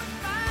I could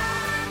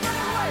find a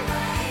way,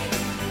 baby,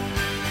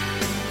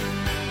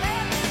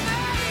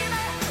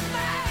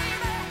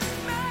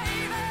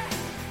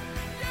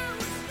 you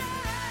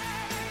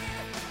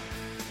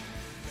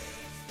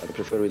stay. I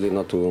prefer really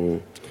not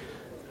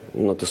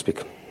to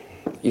speak.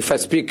 If I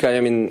speak, I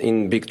am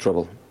in big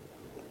trouble.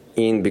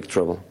 In big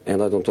trouble,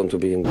 and I don't want to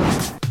be in.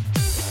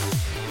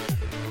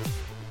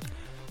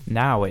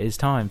 Now it is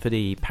time for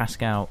the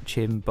Pascal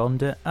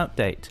Chimbonda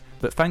update.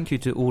 But thank you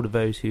to all of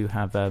those who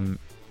have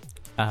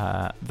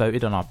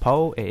voted on our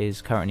poll. It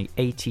is currently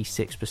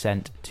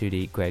 86% to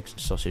the Greg's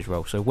sausage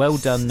roll. So well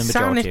done, the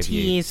majority of you.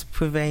 Sanity is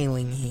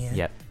prevailing here.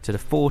 Yep. To the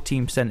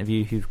 14% of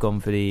you who've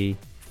gone for the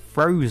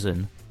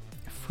frozen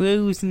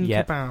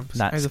kebabs.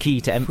 That's key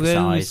to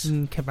emphasise.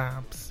 Frozen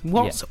kebabs.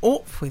 What's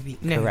up with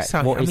it? No, correct.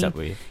 sorry. What is up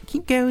with you?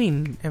 Keep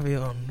going,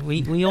 everyone.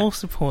 We all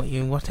support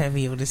you in whatever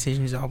your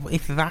decisions are. But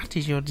if that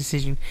is your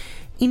decision,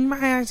 in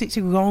my eyes, it's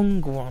a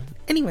wrong one.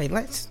 Anyway,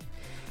 let's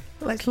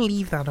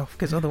leave that off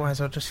because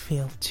otherwise I'll just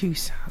feel too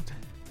sad.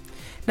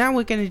 Now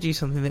we're going to do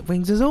something that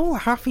brings us all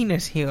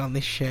happiness here on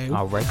this show.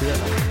 Our regular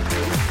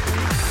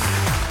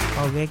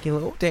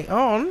update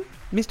on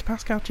Mr.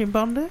 Pascal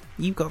Chimbonda.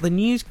 You've got the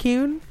news,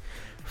 Ciaran.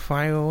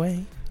 Fire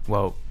away.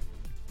 Well,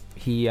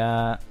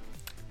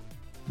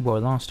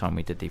 last time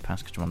we did the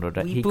Pascal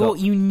Chimbonda, we brought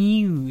you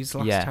news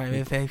last time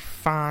of a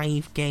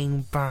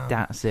 5-game ban.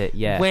 That's it,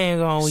 yeah.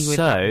 Where are we with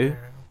that now?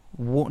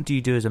 What do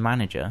you do as a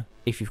manager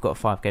if you've got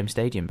a 5-game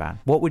stadium ban?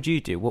 What would you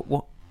do?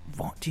 What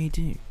do you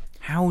do?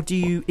 How do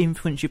you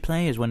influence your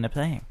players when they're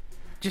playing?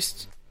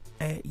 Just,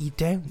 you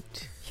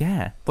don't.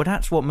 Yeah, but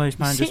that's what most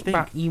managers sit think.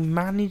 Back, you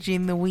manage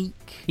in the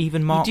week.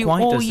 Even Mark you do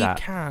White all does you that.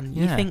 Can.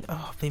 Yeah. You think,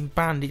 I've been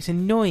banned. It's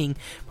annoying,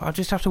 but I'll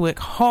just have to work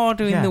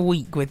harder in the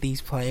week with these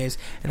players,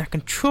 and I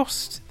can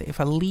trust that if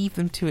I leave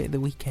them to it at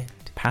the weekend,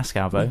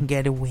 Pascal, though, we can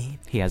get a win.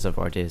 He has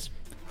other ideas.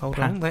 Hold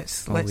on,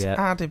 let's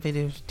add a bit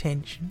of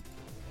tension.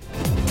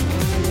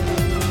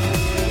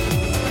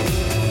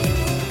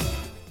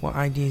 What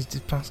ideas does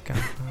Pascal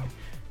have?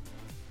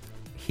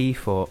 He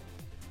thought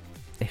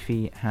if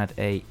he had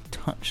a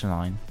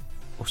touchline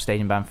or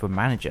stadium ban for a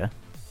manager,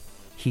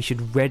 he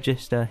should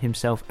register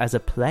himself as a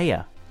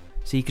player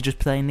so he could just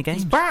play in the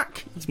games. He's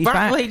back! He's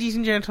back, ladies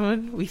and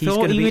gentlemen. We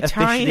thought he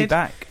retired. Officially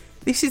back.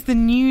 This is the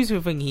news we're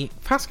bringing you.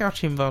 Pascal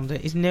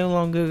Chimbonda is no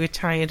longer a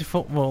retired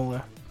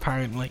footballer,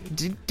 apparently.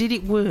 Did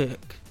it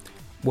work?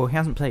 Well, he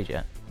hasn't played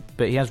yet,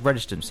 but he has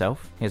registered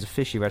himself. He has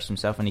officially registered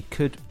himself, and he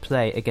could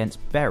play against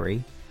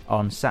Bury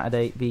on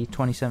Saturday, the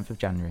 27th of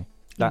January.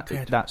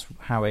 That's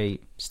how a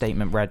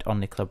statement read on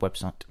the club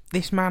website.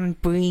 This man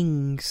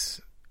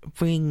brings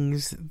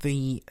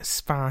the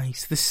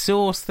spice, the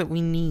sauce that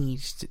we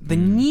need, the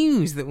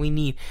news that we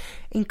need.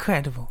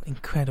 Incredible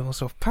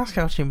stuff.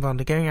 Pascal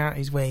Chimbonda going out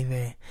his way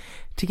there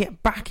to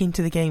get back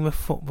into the game of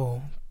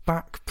football,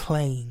 back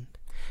playing.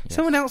 Yes.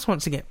 Someone else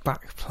wants to get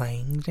back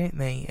playing, don't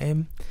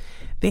they?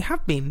 They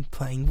have been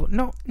playing, but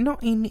not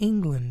in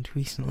England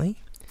recently.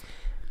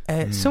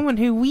 Someone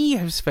who we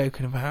have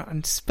spoken about,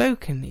 and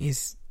spoken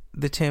is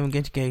the term I'm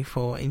going to go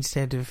for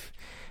instead of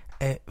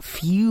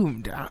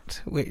fumed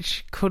at,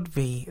 which could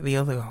be the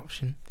other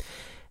option.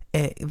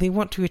 They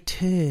want to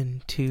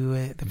return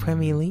to the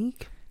Premier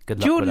League. Good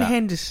luck Jordan with that.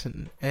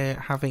 Henderson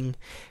having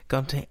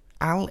gone to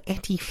Al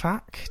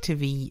Ettifaq to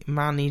be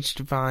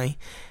managed by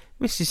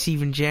Mr.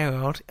 Steven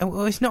Gerrard.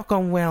 Well, it's not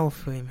gone well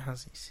for him,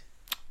 has it?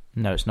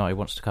 No, it's not. He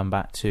wants to come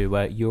back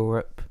to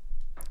Europe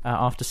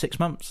after 6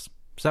 months.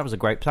 So that was a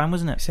great plan,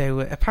 wasn't it? So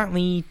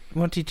apparently he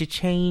wanted to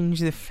change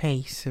the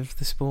face of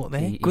the sport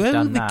there.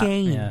 Grow the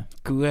game. Yeah.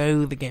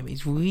 Grow the game.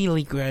 It's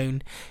really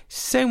grown.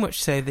 So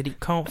much so that it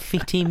can't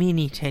fit him in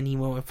it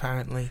anymore,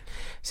 apparently.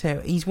 So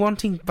he's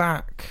wanting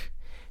back.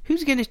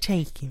 Who's going to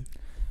take him?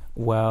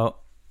 Well,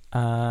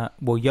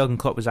 Jurgen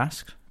Klopp was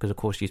asked, because of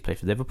course he's played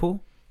for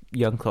Liverpool.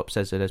 Jurgen Klopp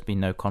says that there's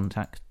been no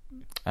contact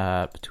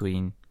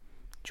between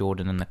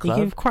Jordan and the club.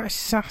 He gave quite a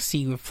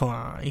sassy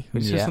reply,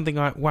 which is something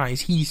like, "Why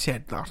has he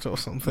said that?" or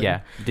something. Yeah,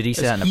 did he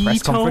say that in a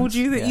press conference? He told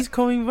you that he's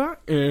coming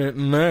back?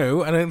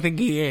 No, I don't think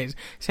he is.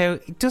 So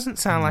it doesn't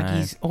sound like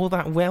he's all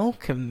that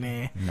welcome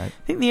there. No. I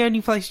think the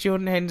only place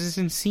Jordan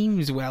Henderson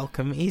seems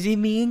welcome is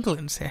in the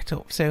England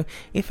setup. So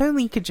if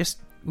only he could just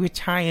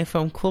retire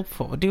from club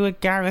football, do a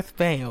Gareth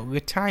Bale,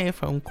 retire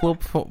from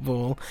club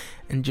football,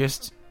 and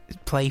just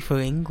play for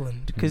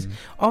England, because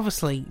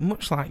obviously,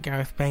 much like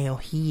Gareth Bale,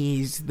 he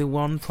is the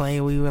one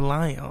player we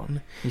rely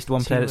on. He's the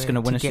one player that's going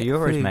to win us the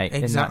Euros, mate.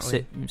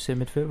 Exactly. In that sit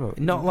midfield.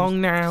 Not long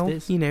now.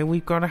 You know,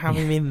 we've got to have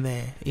him in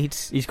there.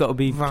 He's got to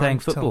be playing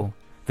football.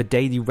 The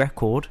Daily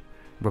Record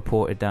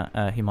reported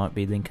that he might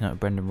be linking up with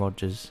Brendan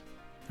Rodgers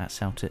at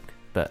Celtic,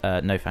 but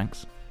no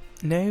thanks.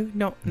 No,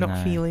 not No.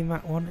 feeling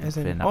that one as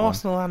feeling an that one.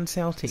 Arsenal and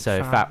Celtic So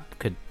fan. if that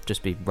could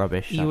just be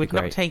rubbish, You that'd would be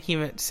great. not take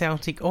him at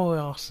Celtic or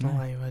Arsenal,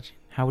 No. I imagine.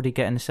 How would he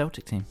get in the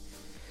Celtic team?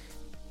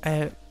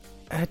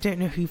 I don't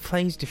know who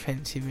plays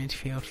defensive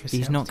midfield for Celtic.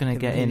 He's not going to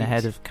at get the in minute.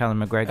 ahead of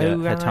Callum McGregor,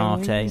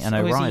 Hatate, and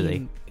Or is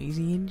O'Reilly. Is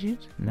he injured?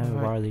 No, Right.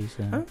 O'Reilly's.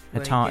 Oh, there you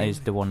Hatate's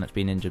go. the one that's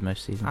been injured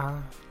most season.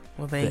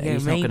 Well, there you But go.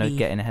 he's maybe, not going to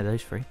get in ahead of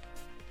those three.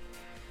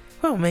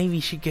 Well, maybe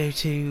you should go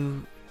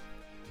to...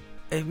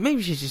 maybe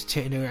you should just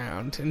turn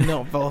around and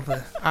not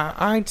bother.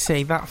 I'd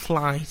say that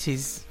flight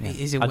is a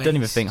waste. I don't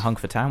even think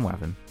Hungerford Town will have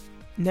him.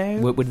 No.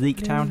 Would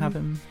Leek Town no. have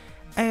him?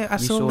 I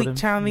saw saw Leek them?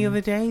 Town the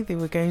other day. They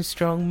were going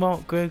strong.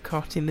 Mark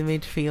Grocott in the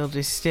midfield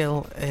is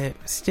still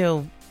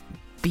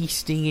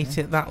beasting it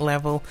at that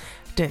level.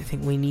 I don't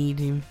think we need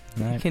him.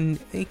 No.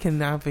 He can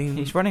have him.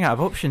 He's running out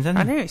of options, isn't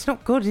I he? know, it's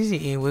not good, is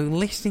it? We're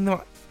listing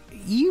them.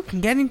 You can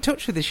get in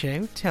touch with the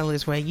show. Tell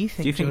us where you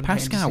think. Do you think Jordan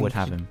Pascal Henderson would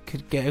have him?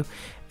 Could go.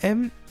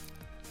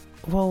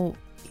 Well,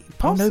 Oh,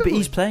 possibly. no, but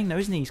he's playing though,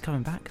 isn't he? He's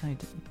coming back.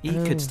 He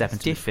Oh, could step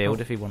it's into the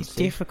field if he difficult. wants It's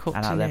to. difficult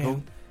at to that know.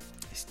 level.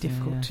 It's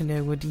difficult Yeah. to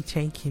know. Would he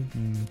take him?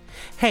 Mm.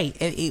 Hey,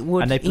 it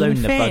would. And they've blown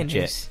in the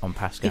fairness, budget on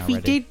Pascal if he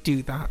already. did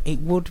do that, it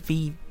would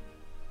be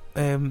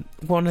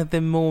one of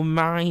the more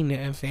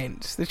minor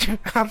events that have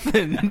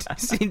happened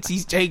since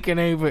he's taken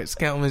over at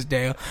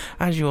Skelmersdale.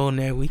 As you all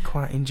know, we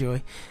quite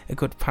enjoy a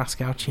good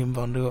Pascal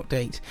Chimbonda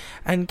update.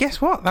 And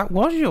guess what? That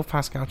was your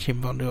Pascal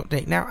Chimbonda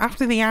update. Now,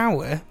 after the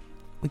hour,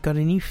 we got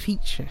a new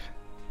feature,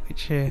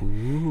 which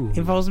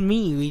involves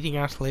me reading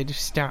out a load of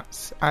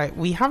stats.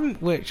 We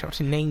haven't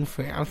workshopped a name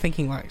for it. I'm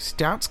thinking like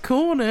Stats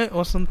Corner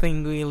or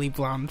something really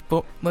bland.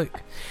 But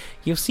look,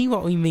 you'll see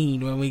what we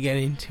mean when we get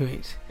into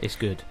it. It's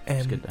good.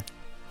 It's good though.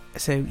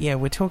 So yeah,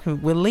 we're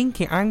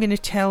linking. I'm going to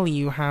tell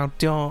you how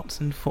darts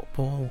and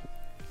football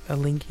are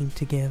linking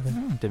together.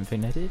 Didn't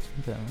think they did.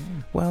 But,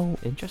 Well,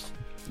 interesting.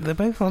 they're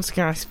both on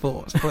Sky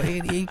Sports, but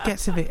it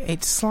gets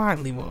it's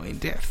slightly more in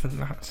depth than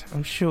that.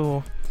 I'm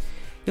sure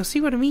you'll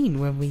see what I mean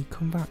when we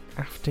come back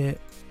after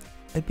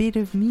a bit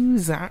of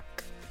music.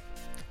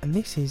 And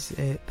this is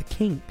the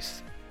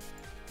Kinks,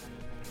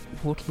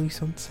 Waterloo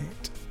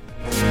Sunset.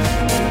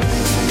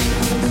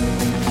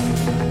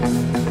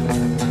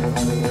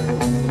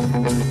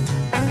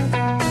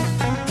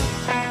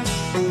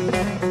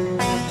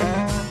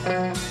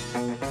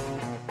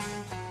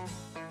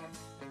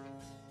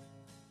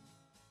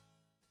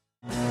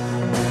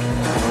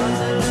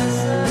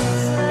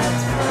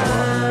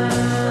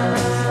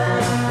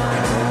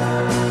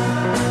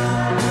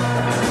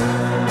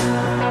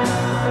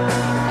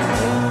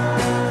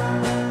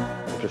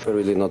 I prefer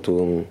really not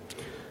to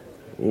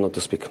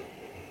speak.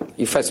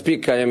 If I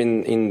speak, I am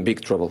in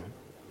big trouble.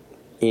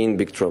 In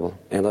big trouble.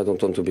 And I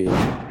don't want to be.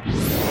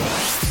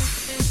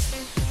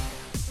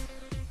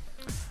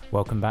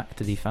 Welcome back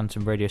to the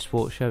Phantom Radio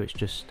Sports Show. It's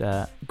just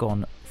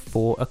gone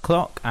 4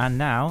 o'clock, and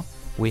now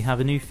we have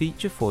a new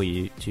feature for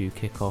you to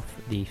kick off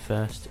the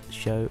first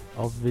show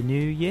of the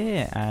new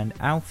year. And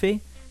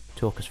Alfie,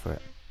 talk us through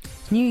it.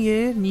 New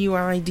year, new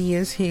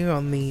ideas here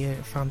on the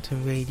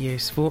Phantom Radio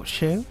Sports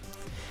Show.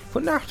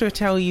 But now after I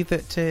tell you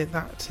that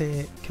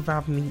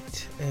kebab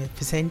meat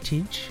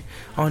percentage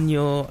on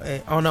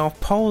our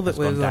poll that Has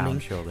we're gone down, running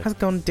surely. has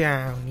gone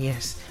down,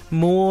 yes.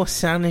 More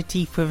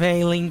sanity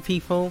prevailing,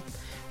 people.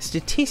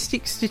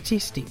 Statistics.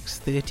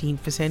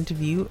 13% of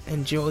you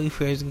enjoy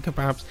frozen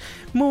kebabs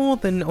more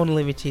than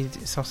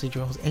unlimited sausage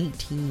rolls.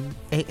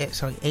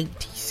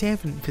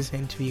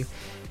 87% of you,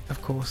 of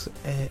course,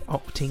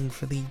 opting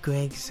for the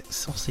Greg's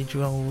sausage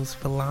rolls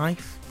for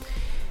life.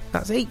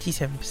 That's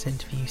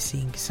 87% of you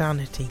seeing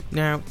sanity.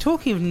 Now,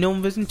 talking of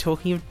numbers and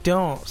talking of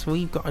darts,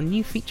 we've got a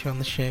new feature on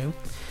the show.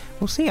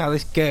 We'll see how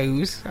this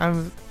goes.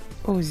 I'm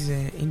always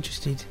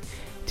interested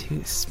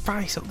to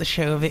spice up the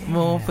show a bit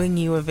more, bring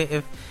you a bit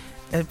of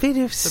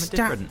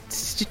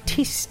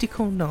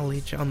statistical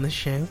knowledge on the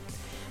show.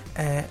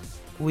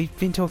 We've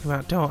been talking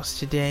about darts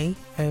today,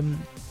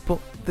 but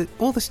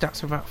all the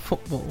stats are about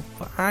football.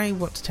 But I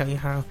want to tell you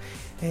how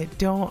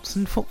darts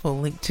and football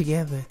link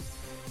together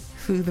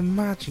through the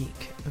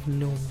magic of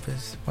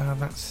numbers. Wow,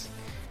 that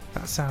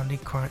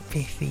sounded quite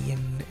pithy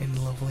and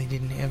lovely,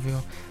 didn't it,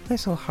 everyone?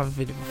 Let's all have a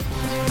bit of a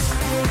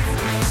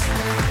fun.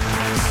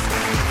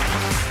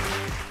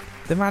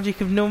 The magic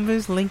of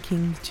numbers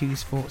linking the two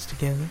sports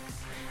together.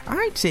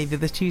 I'd say they're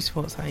the two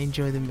sports I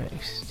enjoy the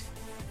most.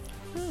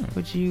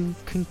 Would you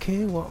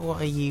concur?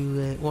 What are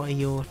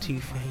your two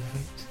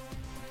favourites?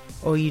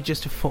 Or are you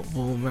just a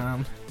football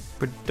man?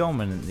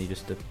 Predominantly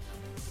just a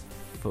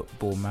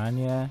football man,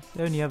 yeah.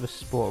 The only other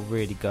sport I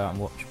really go out and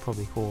watch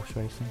probably horse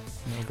racing.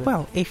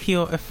 Well, if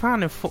you're a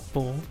fan of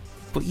football,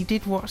 but you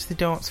did watch the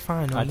darts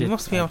final, you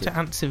must be able to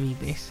answer me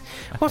this.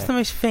 Okay. What's the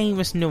most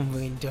famous number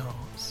in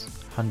darts?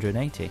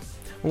 180.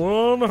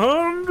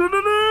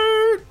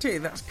 180!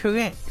 That's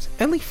correct.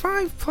 Only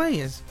 5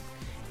 players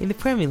in the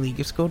Premier League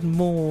have scored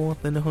more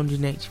than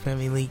 180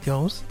 Premier League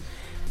goals.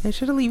 Now,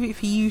 should I leave it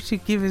for you to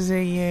give us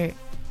a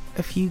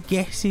few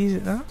guesses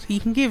at that? You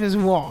can give us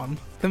one.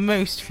 the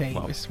most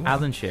famous one.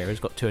 Alan Shearer's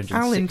got 260.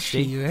 Alan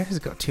Shearer has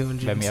got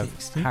 260. Then we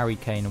have Harry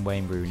Kane and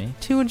Wayne Rooney.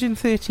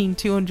 213,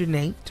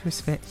 208,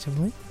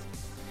 respectively.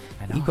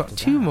 And You've got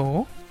after two that-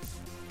 more.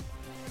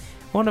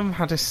 One of them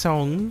had a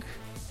song.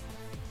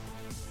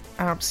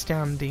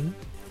 Outstanding.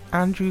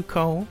 Andrew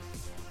Cole.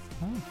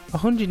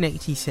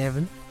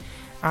 187.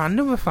 And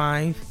number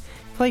 5,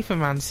 play for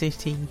Man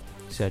City.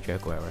 Sergio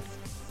Aguero.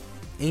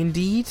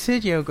 Indeed,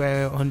 Sergio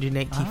Aguero,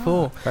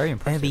 184. Very They're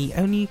impressive. the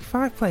only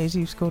 5 players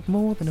who've scored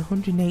more than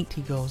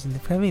 180 goals in the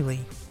Premier League.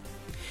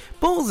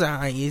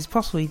 Bullseye is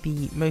possibly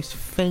the most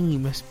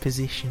famous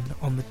position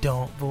on the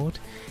dartboard,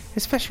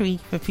 especially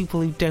for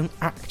people who don't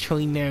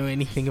actually know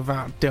anything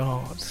about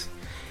darts,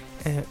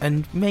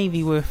 and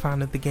maybe were a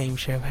fan of the game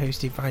show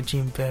hosted by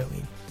Jim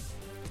Bowen,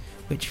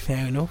 which,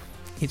 fair enough.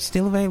 It's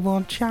still available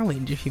on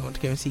Challenge if you want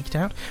to go and seek it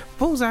out.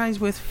 Bullseye is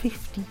worth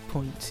 50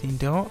 points in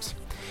darts.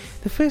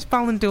 The first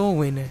Ballon d'Or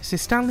winner, Sir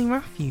Stanley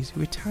Matthews,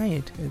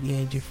 retired at the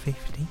age of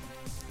 50.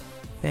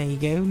 There you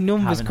go,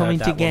 numbers Haven't coming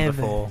heard that one together.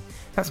 before.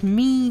 That's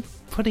me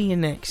putting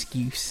in an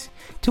excuse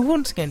to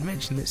once again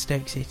mention that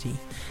Stoke City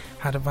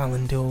had a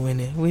Ballon d'Or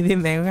winner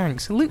within their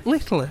ranks. Luke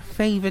Littler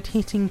favoured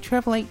hitting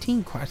treble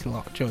 18 quite a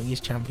lot during his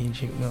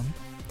championship run.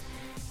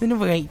 The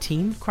number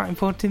 18, quite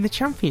important in the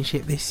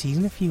championship this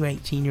season, a few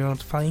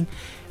 18-year-olds playing.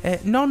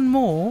 None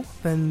more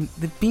than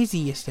the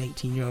busiest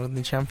 18-year-old in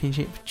the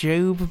championship,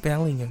 Jobe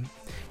Bellingham,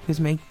 who's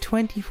made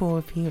 24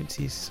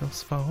 appearances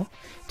thus far.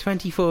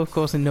 24, of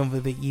course, a number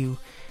that you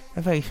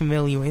are very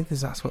familiar with,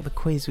 as that's what the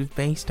quiz was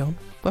based on.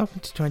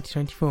 Welcome to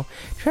 2024.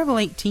 Treble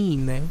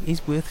 18, though,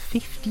 is worth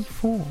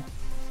 54,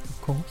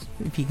 of course,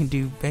 if you can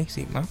do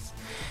basic maths.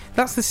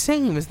 That's the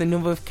same as the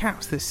number of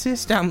caps that Sir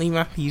Stanley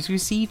Matthews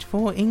received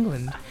for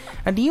England.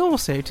 And he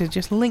also, to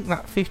just link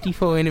that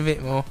 54 in a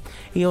bit more,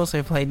 he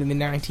also played in the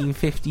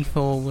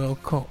 1954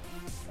 World Cup.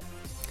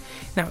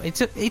 Now,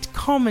 it's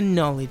common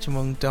knowledge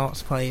among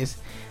darts players,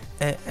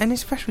 and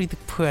especially the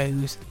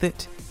pros,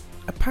 that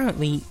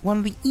apparently one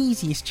of the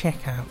easiest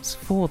checkouts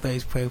for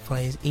those pro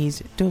players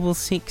is double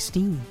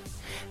 16.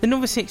 The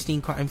number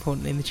 16 quite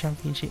important in the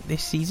championship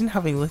this season.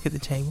 Having a look at the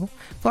table,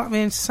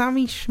 Blackburn's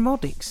Sammy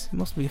Schmodix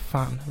must be a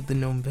fan of the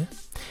number,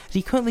 as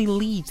he currently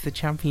leads the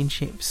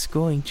championship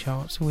scoring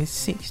charts with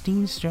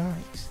 16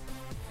 strikes.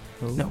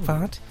 Ooh. Not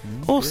bad.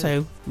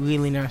 Also,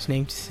 really nice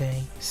name to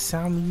say,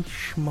 Sammy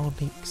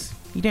Schmodix.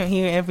 You don't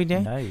hear it every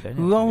day. No, you don't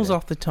hear it Rolls every day.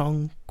 off the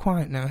tongue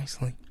quite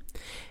nicely.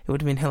 It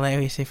would have been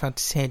hilarious if I'd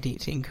said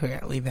it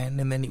incorrectly then,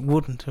 and then it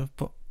wouldn't have,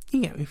 but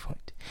you get my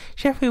point.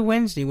 Sheffield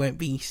Wednesday won't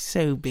be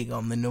so big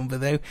on the number,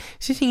 though.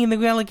 Sitting in the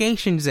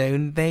relegation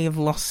zone, they have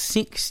lost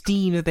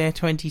 16 of their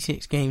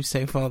 26 games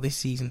so far this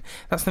season.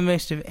 That's the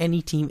most of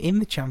any team in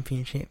the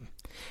Championship.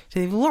 So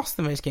they've lost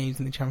the most games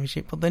in the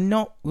Championship, but they're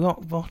not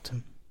rock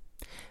bottom.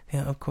 They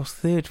are, of course,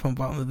 third from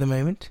bottom at the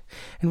moment.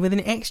 And with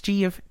an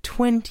XG of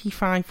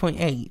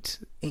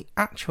 25.8, it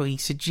actually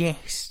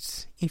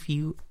suggests, if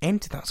you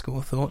enter that school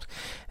of thought,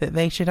 that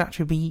they should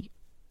actually be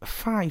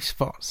 5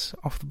 spots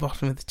off the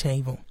bottom of the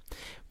table.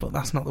 But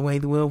that's not the way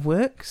the world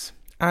works.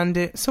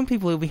 And some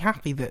people will be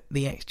happy that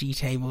the XG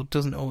table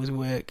doesn't always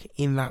work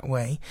in that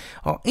way.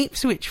 Or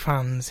Ipswich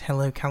fans,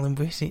 hello Callum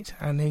Brissett,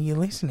 I know you're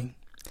listening.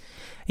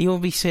 You'll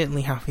be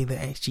certainly happy that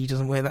XG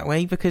doesn't work that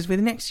way, because with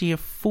an XG of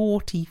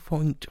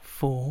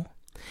 40.4,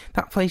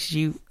 that places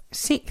you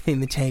 6th in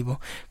the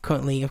table.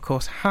 Currently, of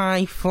course,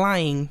 high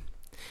flying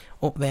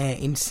up there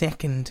in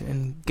second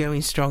and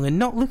going strong and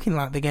not looking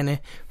like they're going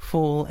to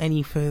fall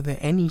any further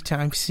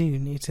anytime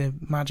soon. It's a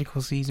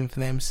magical season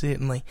for them,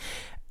 certainly.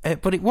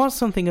 But it was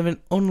something of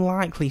an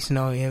unlikely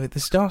scenario at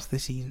the start of the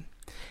season.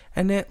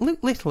 And Luke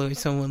Littler is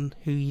someone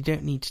who you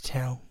don't need to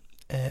tell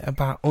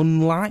about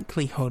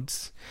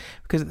unlikelihoods,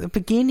 because at the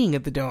beginning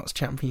of the Darts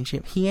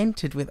Championship he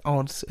entered with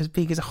odds as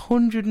big as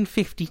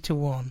 150 to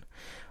 1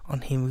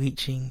 on him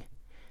reaching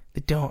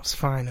the Darts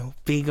final.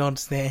 Big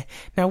odds there.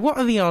 Now, what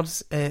are the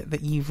odds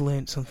that you've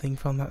learnt something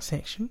from that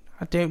section?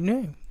 I don't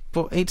know,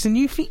 but it's a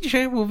new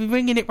feature. We'll be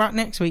bringing it back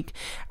next week,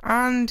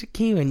 and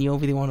Ciaran, you'll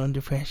be the one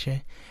under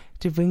pressure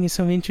to bring us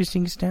some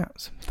interesting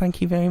stats.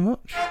 Thank you very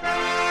much.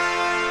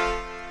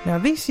 Now,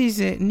 this is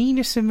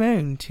Nina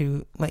Simone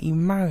to let you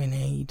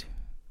marinate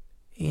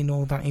in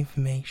all that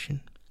information.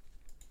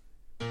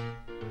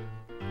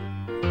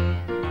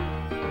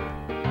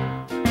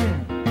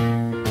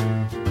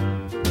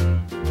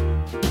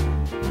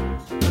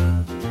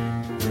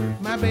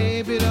 My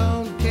baby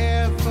don't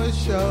care for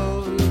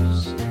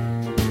shows.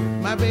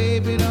 My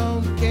baby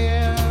don't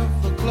care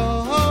for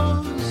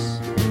clothes.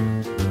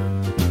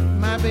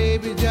 My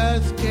baby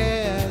just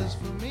cares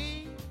for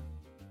me.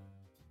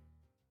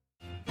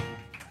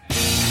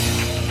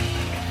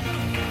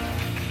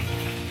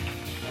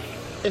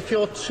 If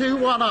you're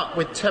 2-1 up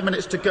with 10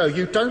 minutes to go,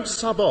 you don't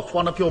sub off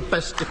one of your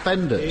best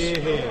defenders.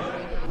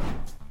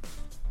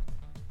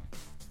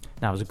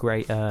 That was a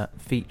great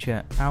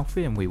feature,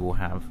 Alfie, and we will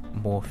have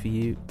more for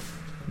you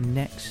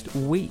next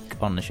week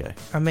on the show.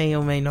 I may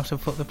or may not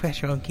have put the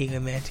pressure on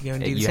Ciaran there to go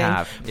and do the You same.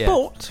 have, yeah.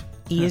 But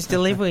he is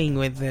delivering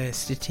with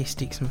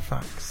statistics and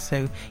facts.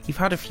 So you've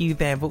had a few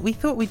there, but we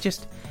thought we'd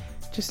just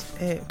just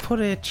put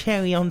a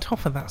cherry on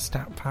top of that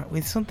stat, Pat,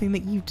 with something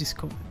that you've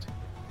discovered.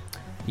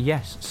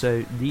 Yes,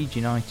 so Leeds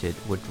United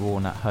were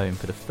drawn at home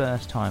for the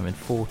first time in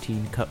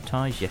 14 cup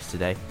ties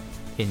yesterday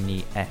in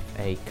the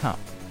FA Cup.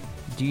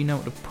 Do you know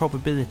what the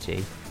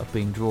probability of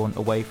being drawn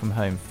away from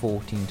home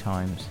 14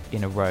 times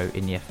in a row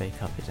in the FA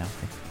Cup is,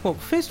 Alfie? Well,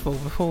 first of all,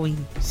 before we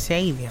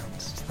say the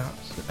answer to that,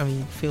 I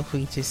mean, feel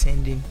free to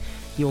send in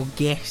your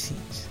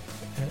guesses,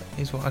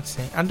 is what I'd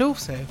say. And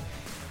also,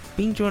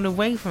 being drawn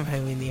away from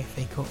home in the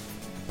FA Cup,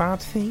 bad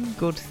thing,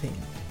 good thing?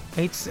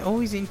 It's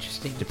always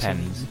interesting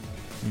Depends. to me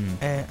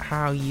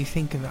how you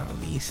think about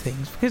these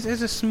things, because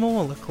as a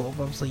smaller club,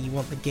 obviously you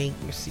want the gate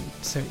receipt,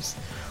 so it's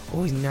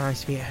always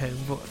nice to be at home,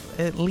 but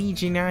at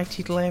Leeds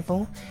United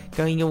level,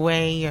 going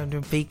away on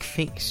a big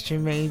fixture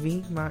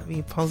maybe might be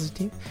a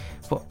positive,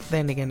 but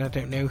then again I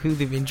don't know who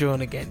they've been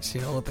drawn against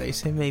in all those,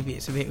 so maybe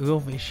it's a bit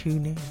rubbish, who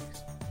knows.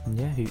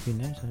 Yeah, who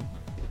knows?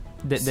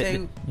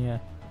 Yeah.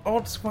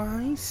 Odds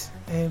wise,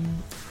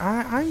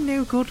 I'm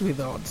no good with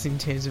odds in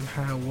terms of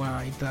how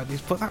wide that is,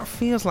 but that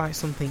feels like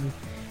something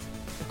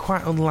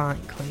quite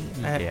unlikely.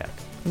 Yeah.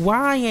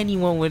 Why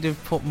anyone would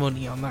have put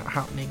money on that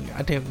happening,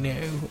 I don't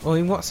know. Or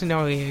in what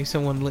scenario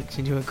someone looks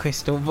into a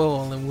crystal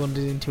ball and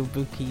wanders into a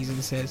bookies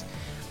and says,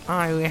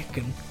 I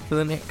reckon for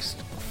the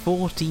next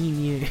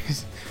 14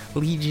 years,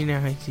 Leeds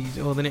United,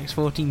 or the next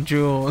 14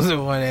 draws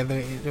or whatever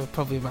it is, or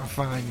probably about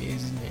 5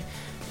 years, isn't it?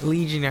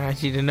 Leeds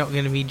United are not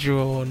going to be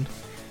drawn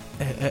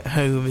at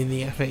home in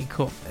the FA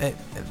Cup.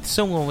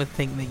 Someone would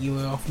think that you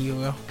were off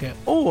your rocker,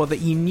 or that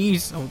you knew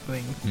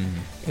something,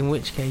 in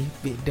which case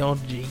a bit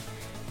dodgy.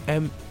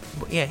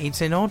 But yeah,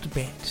 it's an odd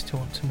bet to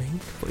want to make,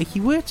 but if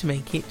you were to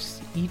make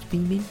it, you'd be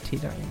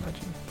minted, I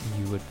imagine.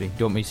 You would be. Do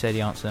you want me to say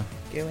the answer?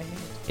 Go ahead.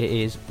 It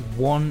is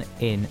 1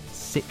 in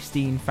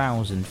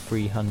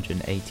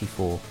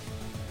 16,384.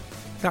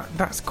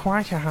 That's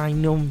quite a high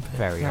number.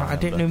 Very now, high I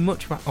don't number. know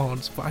much about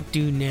odds, but I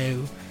do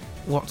know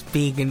what's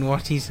big and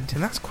what isn't,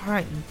 and that's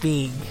quite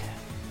big.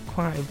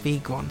 Quite a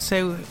big one.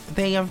 So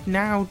they have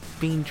now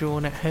been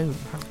drawn at home,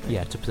 haven't they?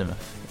 Yeah, to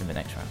Plymouth in the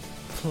next round.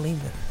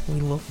 Plymouth. We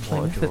love What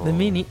a Plymouth at the draw.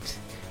 minute.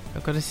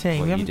 I've got to say,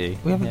 What we you haven't, do,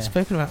 we haven't yeah.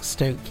 spoken about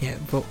Stoke yet,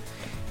 but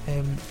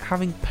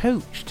having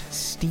poached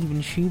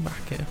Steven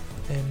Schumacher,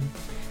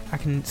 I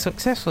can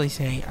successfully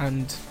say,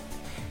 and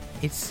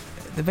it's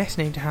the best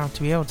name to have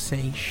to be able to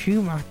say,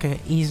 Schumacher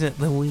is at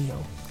the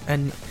wheel,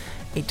 and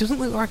it doesn't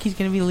look like he's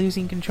going to be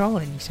losing control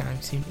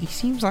anytime soon. He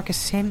seems like a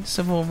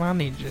sensible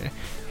manager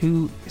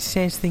who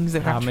says things that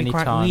are How actually many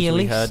quite times we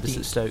realistic. heard this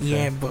at Stoke,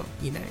 yeah, though? but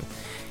you know,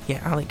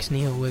 yeah, Alex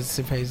Neil was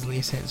supposedly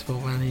a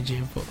sensible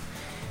manager, but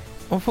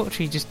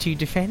unfortunately just too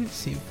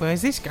defensive,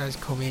 whereas this guy's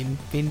come in,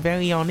 been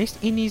very honest.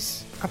 In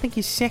his, I think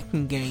his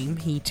second game,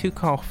 he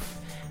took off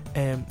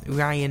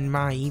Ryan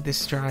Mai, the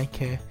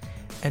striker,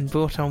 and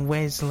brought on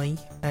Wesley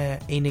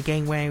in a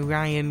game where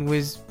Ryan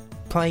was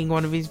playing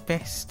one of his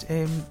best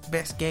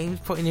games,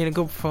 putting in a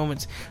good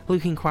performance,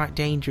 looking quite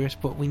dangerous,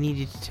 but we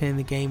needed to turn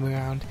the game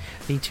around,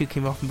 and he took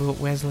him off and brought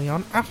Wesley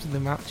on. After the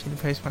match, in the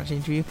post-match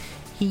interview,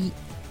 he,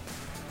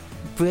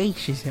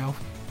 brace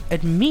yourself,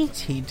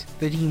 admitted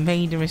that he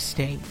made a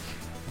mistake.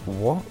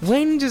 What?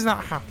 When does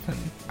that happen?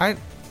 I'm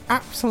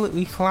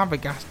absolutely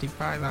flabbergasted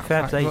by that.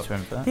 Fair fact, play but to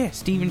him for that. yeah,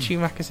 Steven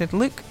Schumacher said,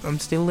 look, I'm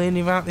still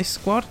learning about this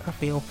squad. I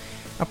feel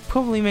I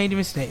probably made a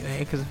mistake there,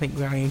 because I think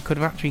Ryan could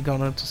have actually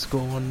gone on to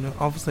score, and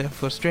obviously I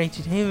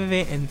frustrated him with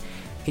it, and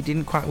it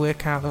didn't quite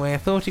work out the way I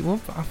thought it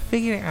would, but I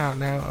figured it out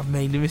now. I've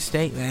made a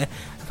mistake there.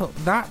 I thought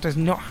that does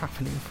not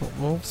happen in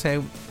football,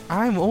 so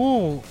I'm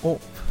all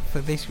up for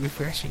this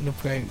refreshing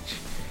approach.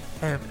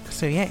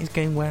 So yeah, it's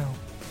going well.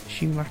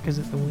 Schumacher's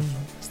at the wheel,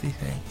 as they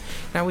say.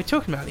 Now, we're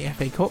talking about the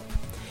FA Cup.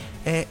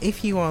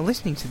 If you are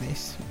listening to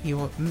this, you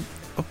are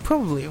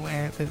probably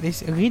aware that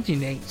this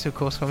originates, of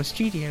course, from a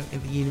studio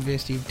at the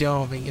University of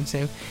Derby, and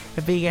so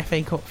a big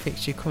FA Cup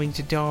fixture coming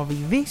to Derby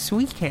this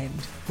weekend,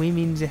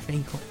 Women's FA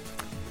Cup.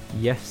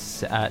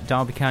 Yes,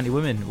 Derby County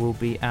Women will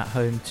be at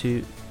home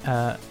to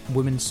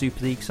Women's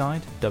Super League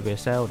side,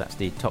 WSL, that's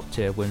the top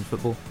tier of women's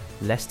football,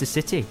 Leicester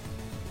City.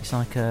 It's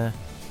like a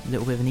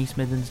little bit of an East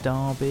Midlands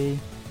derby,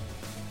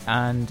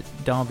 and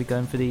Derby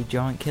going for the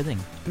giant killing.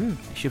 It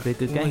should be a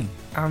good game.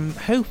 I'm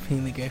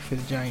hoping they go for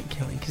the giant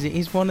killing, because it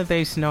is one of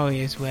those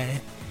scenarios where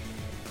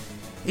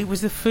it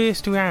was the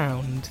first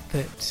round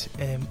that,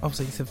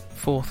 obviously it's the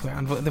fourth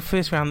round, but the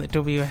first round that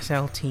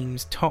WSL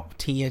teams, top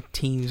tier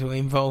teams, were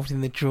involved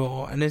in the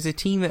draw, and as a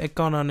team that had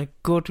gone on a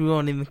good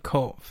run in the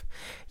cup,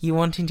 you're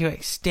wanting to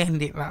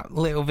extend it that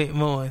little bit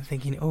more and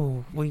thinking,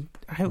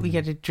 I hope we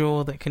get a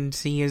draw that can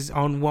see us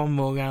on one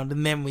more round,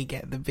 and then we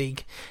get the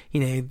big,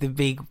 the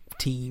big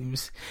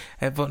teams.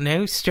 But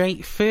no,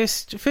 straight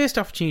first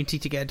opportunity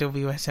to get a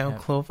WSL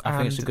club, I think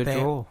and it's a good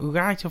they're draw.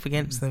 right up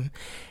against them.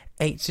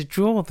 It's a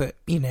draw that,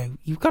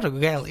 you've got to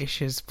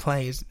relish as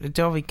players.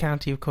 Derby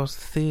County, of course,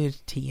 third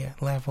tier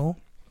level.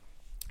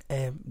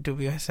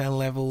 WSL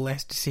level,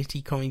 Leicester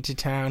City coming to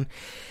town.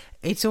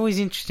 It's always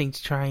interesting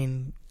to try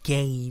and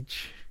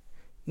gauge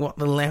what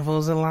the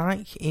levels are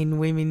like in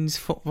women's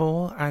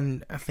football,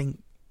 and I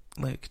think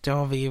look,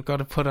 Derby have got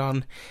to put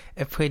on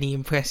a pretty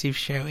impressive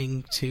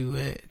showing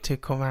to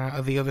come out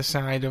of the other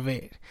side of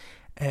it.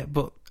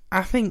 But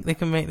I think they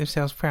can make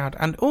themselves proud.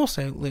 And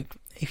also, look,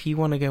 if you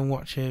want to go and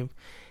watch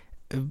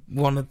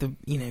one of the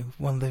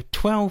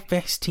 12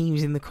 best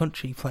teams in the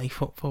country play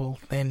football,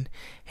 then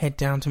head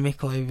down to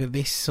Mickleover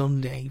this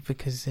Sunday,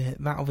 because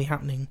that'll be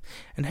happening,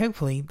 and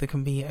hopefully there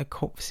can be a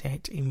cup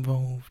set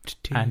involved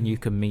too. And you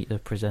can meet the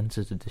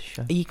presenters of the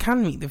show. You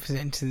can meet the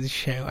presenters of the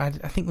show. I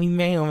think we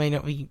may or may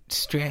not be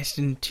stressed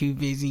and too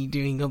busy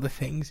doing other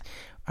things.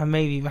 I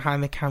may be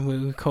behind the camera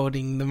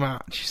recording the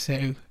match,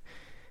 so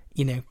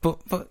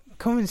but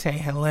come and say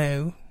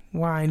hello.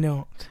 Why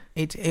not?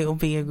 It'll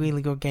be a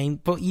really good game,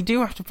 but you do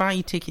have to buy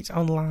your tickets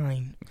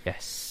online.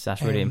 Yes,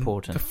 that's really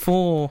important.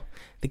 Before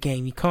the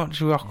game, you can't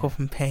just rock up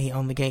and pay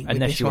on the gate.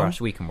 Unless you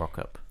rush, we can rock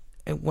up.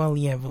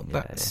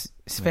 That's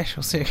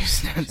special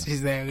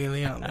circumstances there,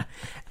 really, aren't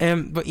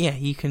there? But yeah,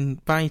 you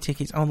can buy your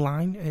tickets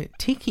online at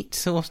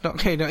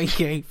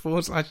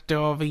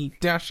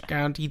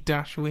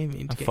ticketsource.co.uk/Derby-County-Women.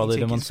 And follow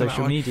them on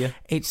social media.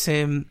 It's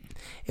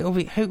it'll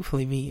be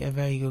hopefully be a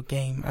very good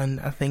game, and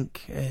I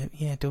think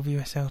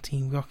WSL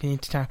team rocking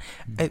into town.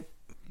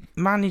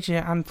 Manager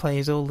and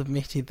players all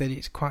admitted that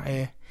it's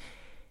quite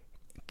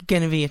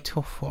going to be a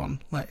tough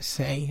one, let's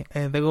say.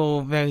 They're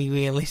all very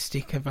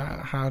realistic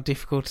about how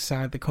difficult a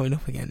side they're coming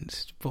up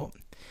against, but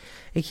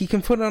if you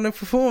can put on a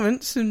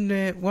performance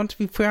and want to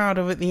be proud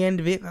of at the end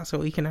of it, that's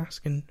all you can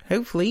ask, and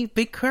hopefully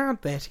big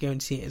crowd there to go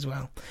and see it as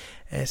well.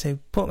 So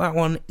put that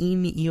one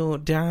in your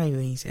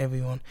diaries,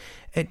 everyone.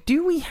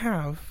 Do we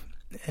have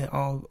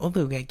our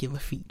other regular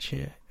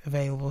feature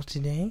available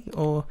today,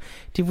 or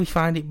did we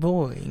find it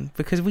boring?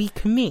 Because we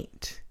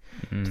commit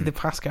to the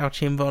Pascal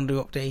Chimbonda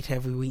update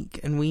every week,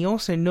 and we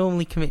also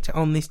normally commit to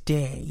On This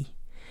Day.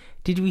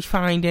 Did we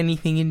find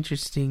anything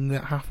interesting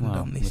that happened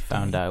on this day? We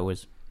found out it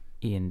was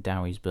Ian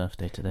Dowie's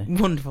birthday today.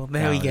 Wonderful,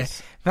 there we go.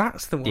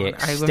 That's the one. The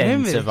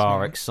extent of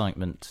our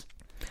excitement.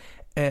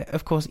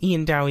 Of course,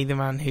 Ian Dowie, the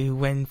man who,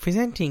 when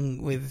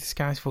presenting with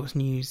Sky Sports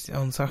News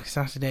on Soccer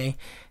Saturday,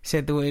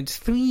 said the words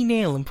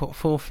 3-0 and put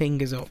 4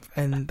 fingers up,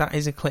 and that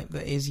is a clip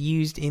that is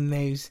used in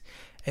those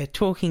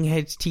Talking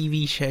Heads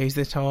TV shows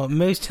that are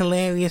most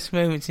hilarious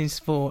moments in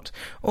sport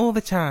all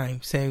the time.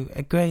 So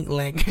a great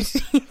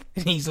legacy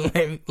he's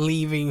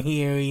leaving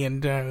here, Ian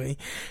Dowie.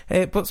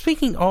 But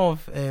speaking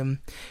of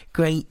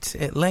great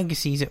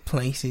legacies at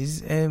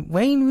places,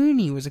 Wayne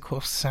Rooney was of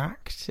course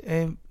sacked.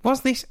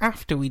 Was this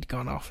after we'd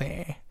gone off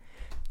air?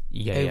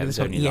 Yeah, it was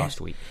only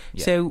last week.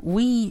 Yeah. So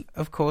we,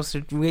 of course,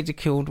 had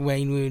ridiculed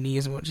Wayne Rooney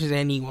as much as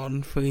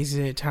anyone for his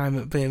time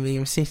at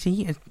Birmingham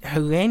City. A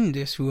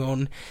horrendous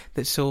run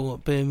that saw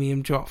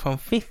Birmingham drop from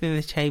 5th in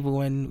the table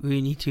when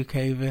Rooney took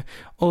over,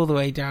 all the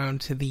way down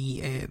to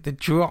the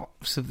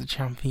drops of the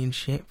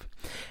Championship.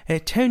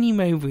 Tony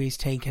Mowbray's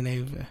taken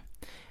over.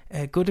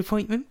 Good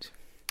appointment?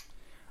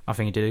 I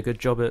think he did a good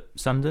job at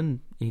Sunderland.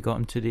 He got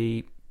into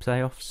the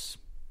playoffs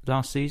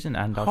last season,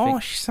 and I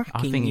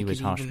think he was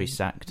harshly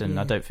sacked, and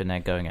I don't think they're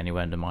going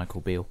anywhere under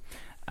Michael Beale,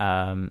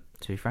 to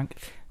be frank.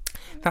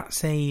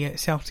 That's a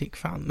Celtic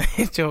fan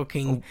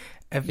talking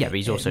but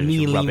he's also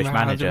just a rubbish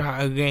manager.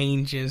 About a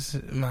Rangers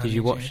manager. Did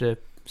you watch the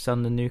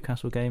Sunderland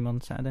Newcastle game on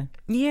Saturday?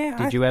 Yeah.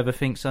 Did you ever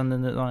think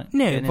Sunderland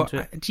No,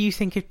 but do you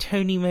think if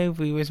Tony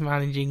Mowbray was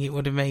managing, it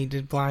would have made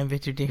a blind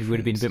bit of difference? It would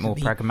have been a bit more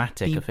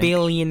pragmatic, I think. The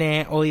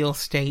billionaire oil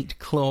state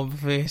club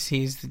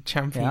versus the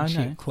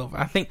Championship club.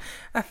 I think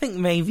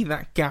maybe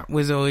that gap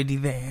was already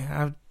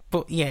there.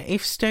 But yeah,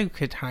 if Stoke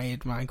had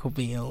hired Michael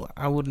Beale,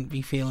 I wouldn't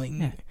be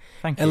feeling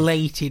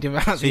elated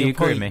about the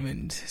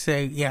appointment. So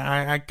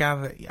yeah, I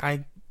gather,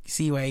 I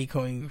see where you're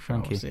coming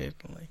from,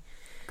 certainly.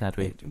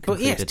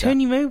 But yes,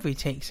 Tony Mowbray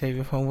takes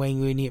over from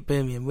Wayne Rooney at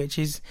Birmingham, which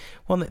is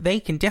one that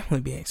they can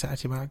definitely be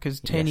excited about, because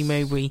Tony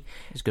Mowbray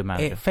is a good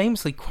manager.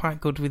 Famously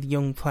quite good with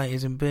young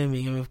players, and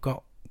Birmingham have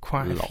got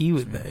quite a few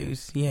of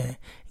those,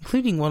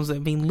 including ones that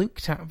have been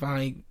looked at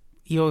by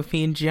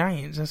European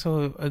giants. I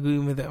saw a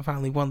rumour that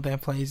apparently one of their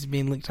players has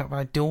been looked at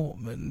by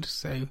Dortmund,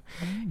 so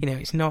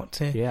it's not...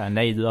 and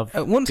they love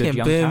once good again,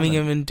 young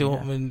Birmingham talent.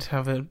 and Dortmund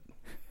have a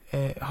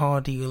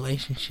hardy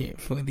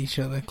relationship with each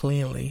other,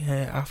 clearly,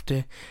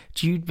 after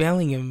Jude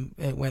Bellingham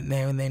went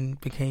there and then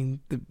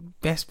became the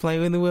best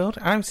player in the world.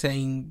 I'm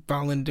saying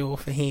Ballon d'Or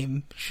for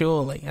him,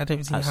 surely. I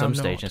don't see how at some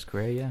stage in his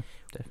career,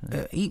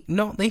 definitely.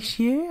 Not this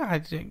year. I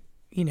don't,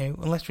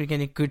 unless we're going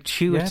to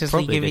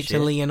gratuitously give it to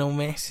Lionel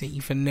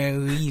Messi for no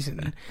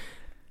reason.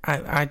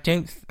 I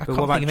can't think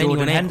of anyone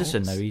Jordan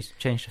Henderson, else. though? He's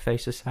changed the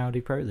face of Saudi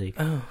Pro League.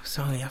 Oh,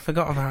 sorry, I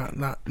forgot about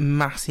that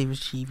massive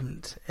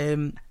achievement.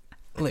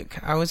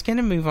 Look, I was going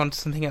to move on to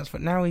something else,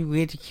 but now we're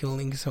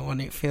ridiculing someone.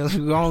 It feels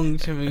wrong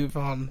to move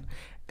on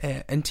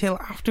until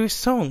after a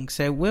song.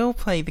 So we'll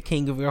play The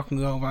King of Rock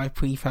and Roll by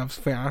Prefab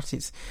Sprout.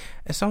 It's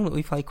a song that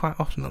we play quite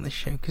often on this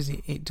show because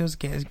it does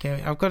get us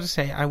going. I've got to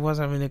say, I was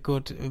having a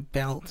good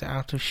belt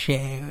out of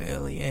Cher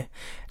earlier.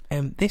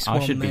 This I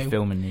one, should be though,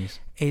 filming these.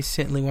 is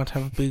certainly one to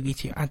have a boogie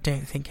to. I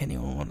don't think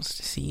anyone wants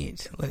to see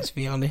it, let's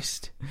be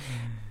honest.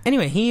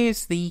 Anyway,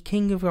 here's the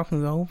King of Rock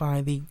and Roll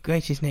by the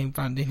greatest named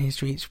band in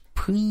history. It's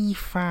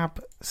Prefab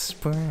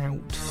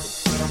Sprout.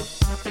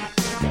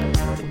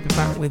 We'll be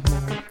back with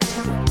more.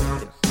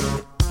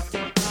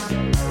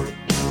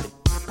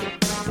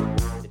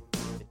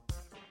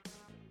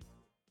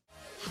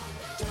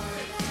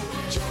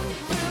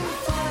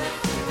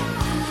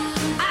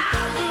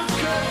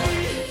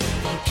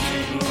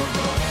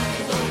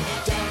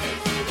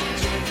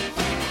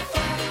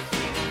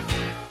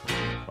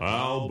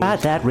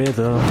 At that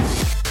river.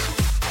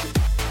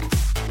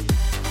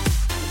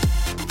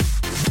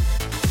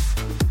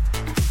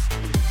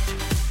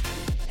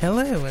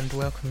 Hello and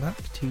welcome back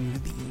to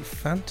the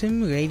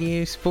Phantom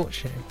Radio Sports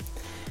Show.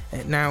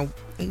 Now,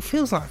 it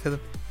feels like for the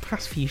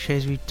past few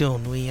shows we've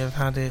done, we have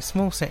had a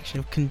small section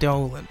of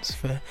condolence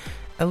for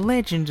a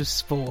legend of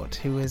sport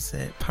who has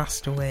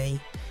passed away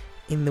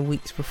in the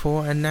weeks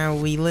before, and now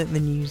we learnt the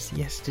news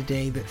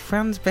yesterday that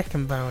Franz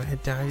Beckenbauer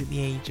had died at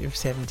the age of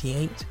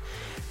 78.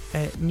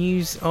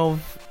 News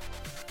of,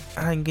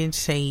 I'm going to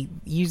say,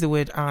 use the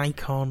word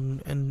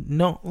icon and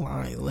not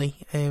lightly.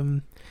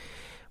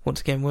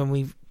 Once again, when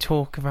we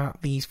talk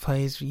about these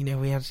players, we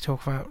had to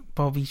talk about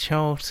Bobby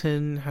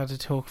Charlton, had to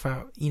talk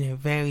about,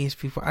 various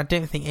people. I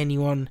don't think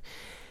anyone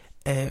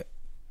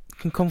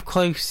can come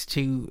close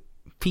to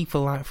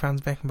people like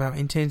Franz Beckenbauer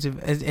in terms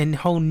of a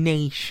whole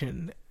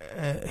nation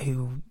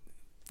who,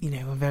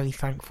 are very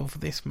thankful for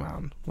this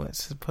man.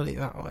 Let's put it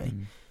that way.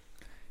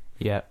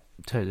 Yeah,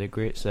 totally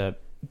agree. It's a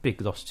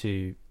big loss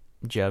to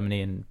Germany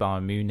and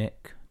Bayern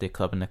Munich, the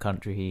club in the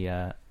country he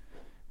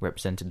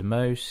represented the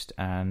most,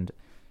 and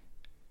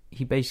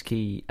he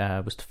basically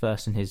was the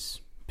first in his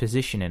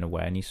position in a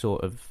way, and he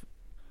sort of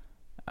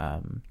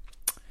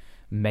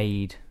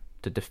made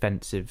the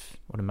defensive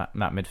or that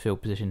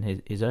midfield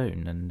position his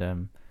own,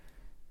 and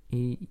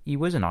he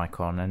was an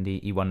icon, and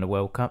he won the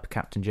World Cup,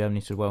 captained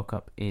Germany to the World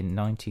Cup in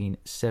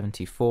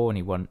 1974, and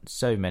he won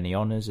so many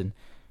honours. And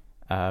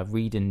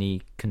reading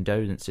the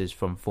condolences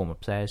from former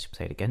players who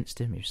played against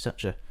him, he was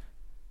such a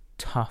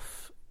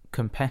tough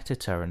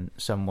competitor and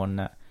someone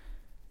that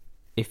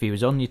if he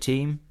was on your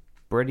team,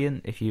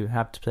 brilliant. If you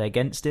had to play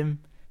against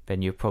him,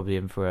 then you're probably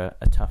in for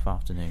a tough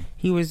afternoon.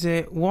 He was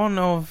one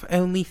of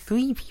only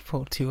 3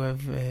 people to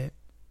have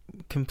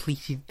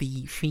completed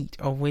the feat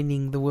of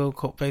winning the World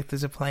Cup both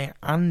as a player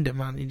and a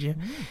manager.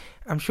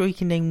 I'm sure you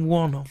can name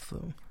one of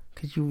them.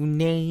 Could you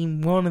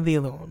name one of the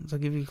other ones? I'll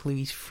give you a clue.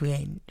 He's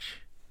French.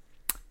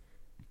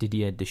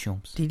 Didier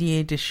Deschamps.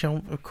 Didier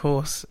Deschamps, of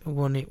course,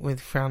 won it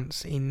with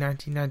France in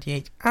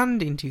 1998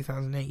 and in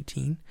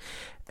 2018.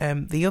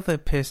 The other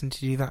person to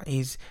do that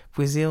is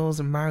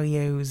Brazil's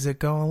Mario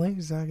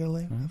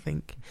Zagallo, I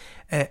think.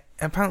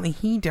 Apparently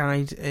he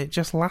died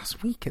just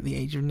last week at the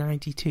age of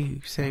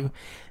 92. So,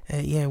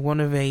 one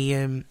of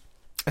a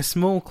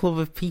small club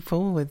of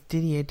people, with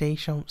Didier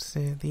Deschamps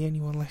the only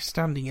one left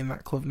standing in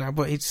that club now.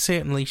 But it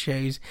certainly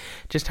shows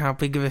just how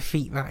big of a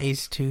feat that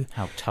is to...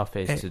 How tough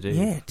it is to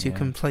do.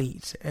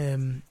 Complete.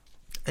 And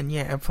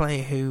a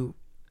player who,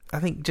 I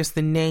think just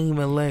the name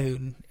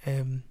alone,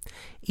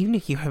 even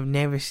if you have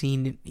never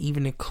seen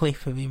even a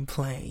clip of him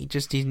play,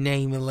 just his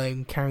name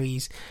alone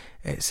carries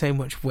so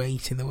much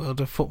weight in the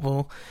world of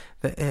football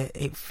that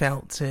it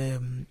felt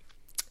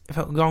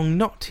wrong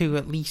not to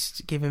at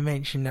least give a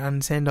mention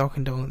and send our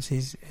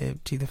condolences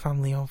to the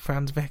family of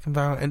Franz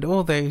Beckenbauer and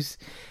all those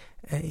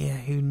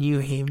who knew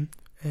him.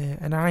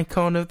 An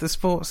icon of the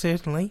sport,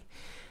 certainly.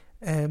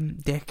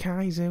 Der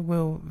Kaiser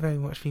will very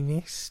much be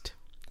missed.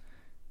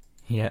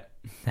 Yeah,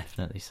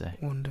 definitely so.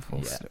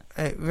 Wonderful stuff.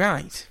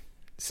 Right,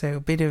 so a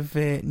bit of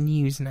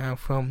news now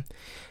from...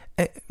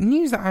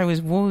 news that I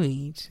was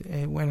worried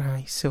when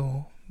I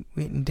saw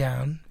written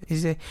down.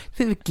 Is a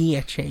bit of a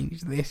gear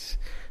change, this.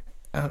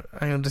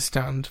 I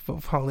understand, but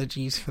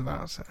apologies for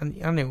that.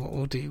 And I know what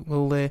we'll do.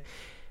 We'll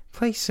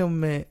play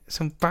some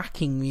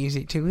backing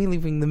music to really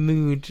bring the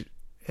mood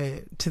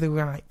to the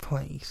right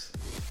place.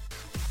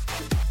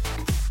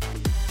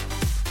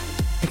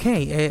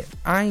 Okay,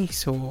 I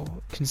saw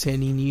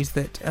concerning news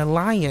that a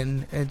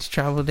lion had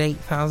travelled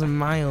 8,000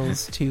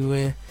 miles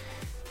to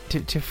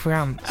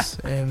France.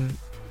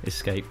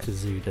 Escaped the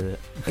zoo, did it?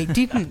 It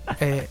didn't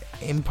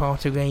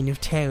impart a reign of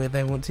terror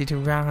though once it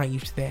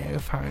arrived there,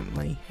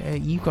 apparently.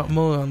 You got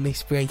more on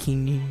this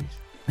breaking news.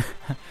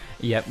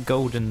 Yep,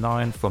 Golden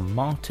Lion from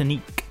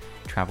Martinique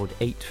travelled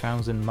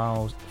 8,000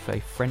 miles for a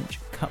French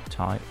cup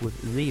tie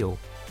with Lille,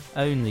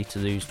 only to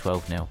lose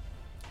 12-0.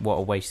 What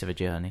a waste of a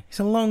journey. It's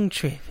a long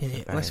trip, isn't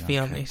it? Let's be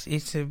honest.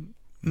 It's a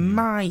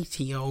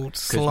mighty old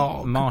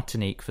slog.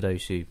 Martinique, for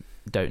those who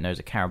don't know, is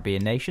a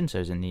Caribbean nation, so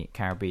it's in the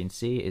Caribbean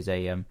Sea. It is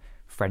a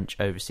French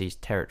overseas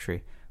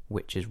territory,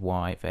 which is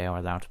why they are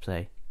allowed to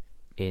play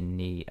in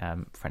the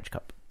French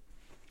Cup.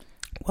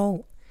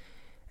 Well,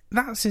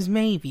 that says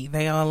maybe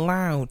they are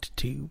allowed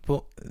to,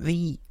 but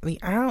the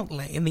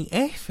outlay and the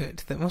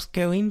effort that must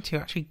go into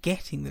actually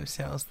getting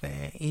themselves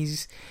there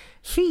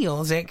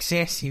feels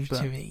excessive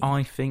to me.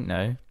 I think,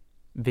 though,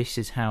 this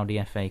is how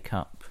the FA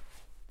Cup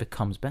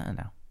becomes better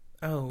now.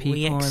 Oh, People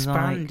we are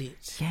expand like,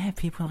 it. Yeah,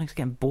 people are like, it's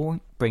getting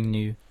boring. Bring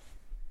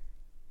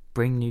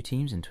new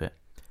teams into it.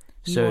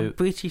 You want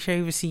British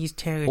overseas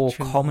territories.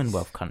 Or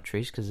Commonwealth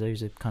countries, because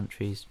those are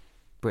countries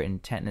Britain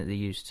technically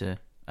used to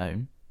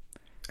own.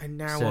 And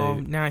now So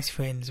we're nice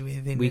friends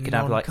with. We could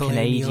have like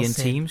Canadian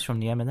teams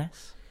from the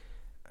MLS.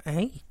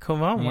 Hey,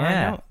 come on, why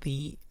Yeah. not?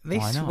 Why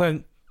This not?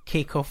 won't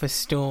kick off a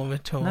storm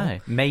at all. No,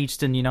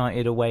 Maidstone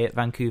United away at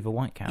Vancouver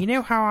Whitecaps. You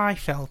know how I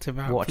felt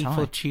about What a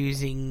people tie.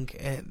 choosing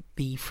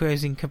the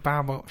frozen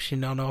kebab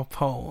option on our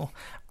poll?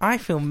 I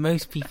feel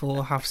most people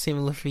will have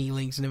similar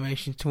feelings and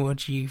emotions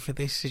towards you for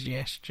this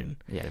suggestion.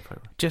 Yeah, they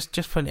probably. Just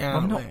put it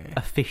out I'm not there.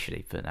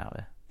 officially putting it out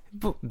there,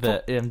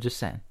 But I'm just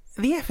saying.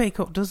 the FA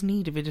Cup does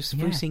need a bit of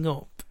sprucing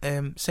up.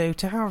 So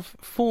to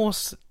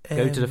force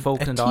Go to the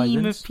Falkland a team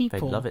Islands. of people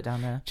They'd love it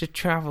down there. to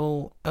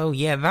travel. Oh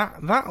yeah,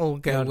 that'll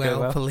go That'll well go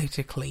well.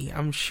 politically,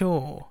 I'm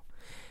sure.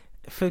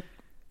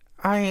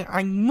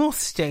 I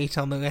must state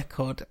on the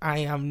record, I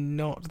am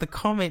not. The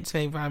comments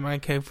made by my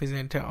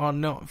co-presenter are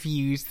not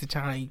views that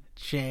I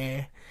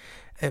share,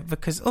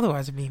 because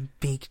otherwise I'd be in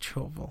big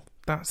trouble.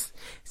 It's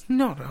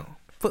not all.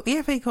 But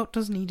the FA Cup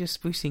does need a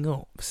sprucing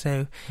up,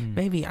 so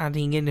maybe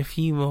adding in a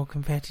few more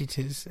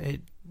competitors.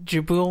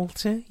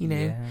 Gibraltar,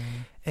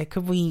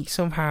 could we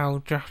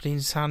somehow draft in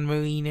San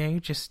Marino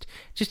just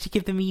to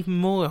give them even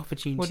more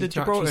opportunity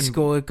to actually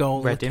score a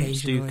goal Red Imps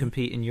occasionally? do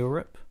compete in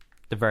Europe.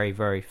 The very,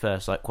 very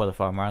first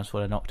qualifying rounds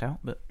before they're knocked out,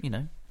 but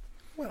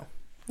Well,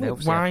 they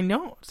obviously why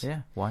not?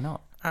 Yeah, why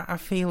not? I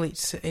feel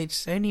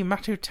it's only a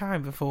matter of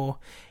time before,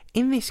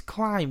 in this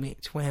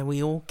climate where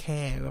we all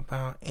care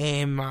about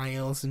air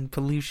miles and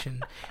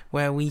pollution,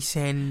 where we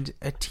send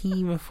a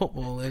team of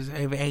footballers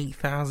over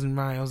 8,000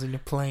 miles in a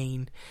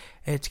plane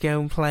to go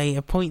and play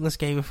a pointless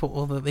game of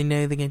football that they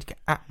know they're going to get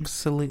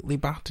absolutely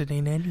battered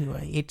in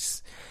anyway.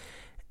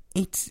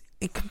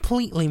 It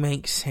completely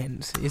makes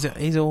sense,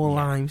 is all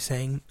I'm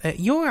saying.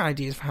 Your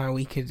ideas for how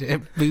we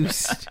could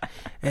boost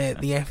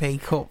the FA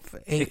Cup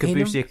It could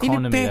boost the economy,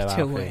 in a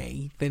better though,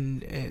 way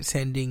than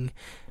sending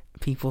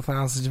people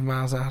thousands of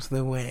miles out of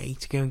their way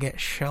to go and get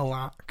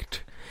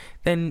shellacked,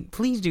 then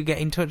please do get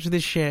in touch with the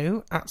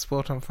show at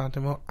Sport on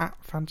Phantom or at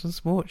Phantom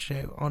Sports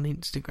Show on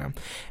Instagram.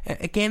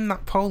 Again,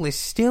 that poll is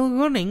still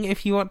running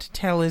if you want to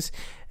tell us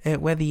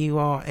whether you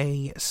are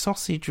a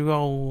sausage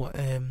roll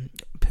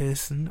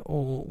person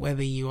or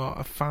whether you are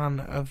a fan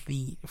of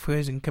the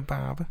frozen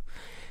kebab.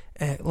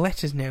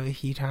 Let us know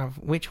if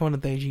which one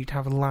of those you'd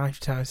have a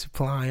lifetime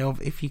supply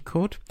of if you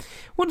could.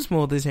 Once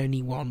more, there's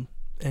only one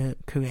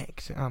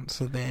correct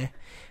answer there.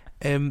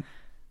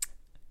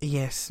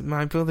 Yes,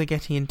 my brother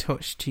getting in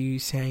touch to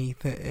say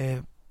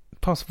that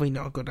possibly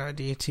not a good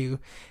idea to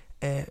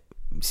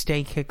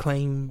stake a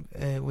claim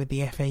with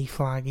the FA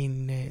flag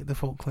in the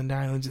Falkland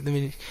Islands at the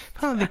minute.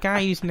 Apparently the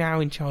guy who's now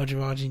in charge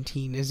of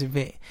Argentina is a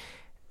bit...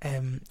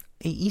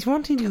 he's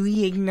wanting to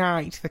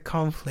reignite the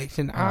conflict,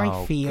 and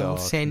I feel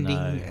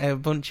sending a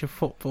bunch of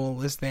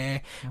footballers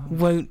there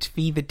won't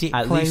be the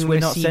diplomacy we're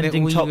not that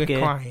sending we Top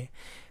require. Gear.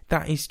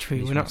 That is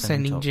true. We're not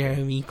sending Top Gear.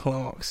 Jeremy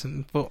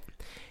Clarkson, but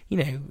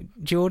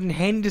Jordan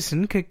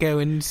Henderson could go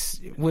and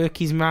work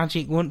his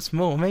magic once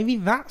more. Maybe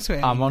that's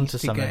where he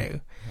needs to go.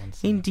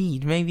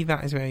 Indeed, maybe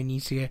that is where he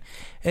needs to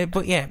go.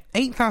 But yeah,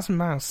 8,000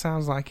 miles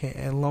sounds like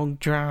a long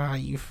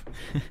drive.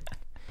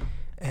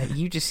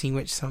 You just see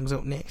which song's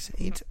up next.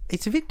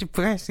 It's a bit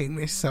depressing,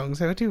 this song,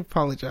 so I do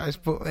apologise,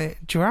 but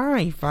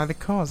Drive by The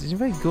Cause is a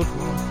very good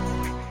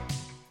one.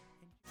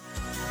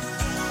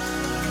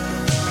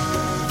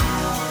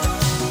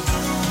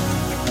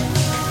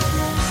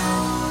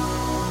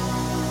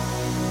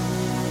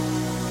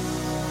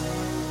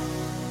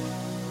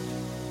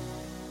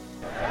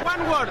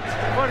 One word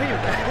for him.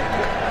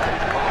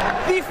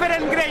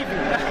 Different gravy.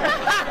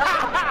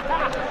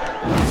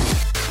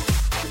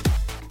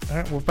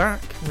 Alright, we're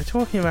back. We're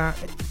talking about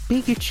a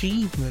big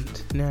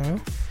achievement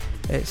now.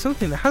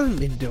 Something that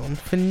hasn't been done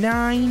for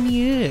 9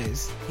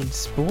 years in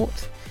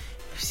sport.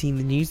 You've seen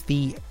the news.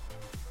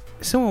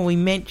 Someone we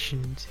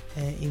mentioned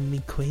in the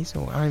quiz,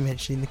 or I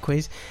mentioned in the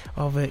quiz,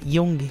 of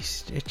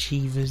youngest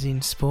achievers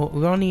in sport.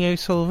 Ronnie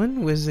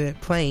O'Sullivan was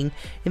playing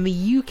in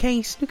the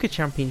UK Snooker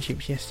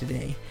Championships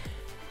yesterday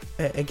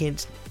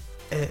against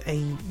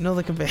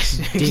another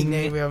competitor whose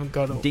name we haven't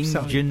got up. Ding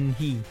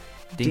Junhui.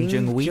 Ding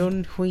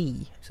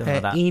Junhui.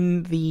 Like that.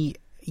 In the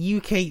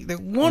UK, the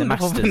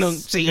wonderful Masters.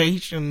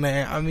 pronunciation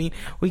there. I mean,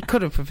 we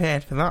could have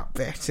prepared for that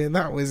better.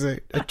 That was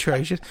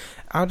atrocious.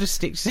 I'll just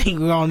stick to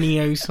saying Ronnie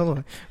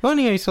O'Sullivan.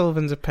 Ronnie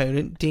O'Sullivan's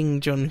opponent,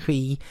 Ding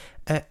Junhui,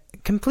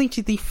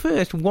 completed the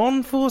first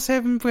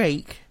 147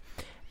 break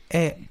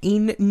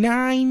in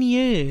 9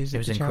 years. It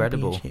was of the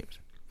incredible. championships.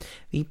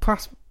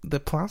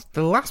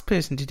 The last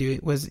person to do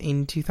it was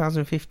in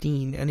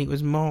 2015, and it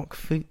was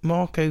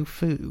Marco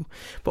Fu.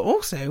 But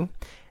also,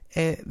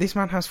 this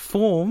man has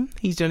form.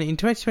 He's done it in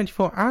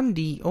 2024, and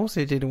he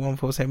also did a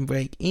 147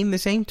 break in the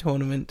same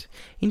tournament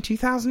in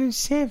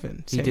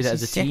 2007. He did it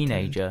as a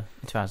teenager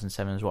in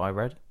 2007, is what I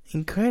read.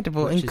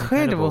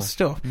 Incredible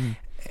stuff.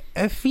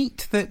 A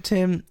feat that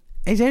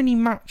is only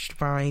matched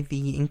by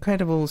the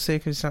incredible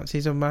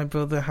circumstances of my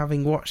brother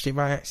having watched it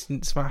by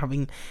accident, despite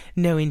having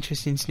no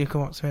interest in snooker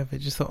whatsoever.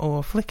 Just thought,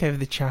 I'll flick over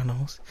the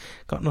channels,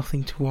 got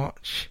nothing to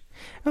watch.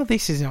 Oh,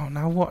 this is on,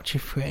 I'll watch a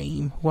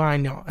frame, why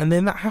not? And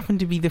then that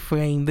happened to be the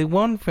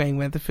one frame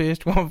where the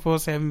first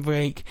 147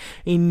 break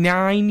in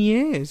 9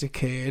 years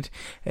occurred.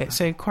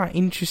 So quite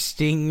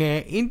interesting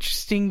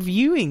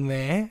viewing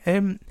there.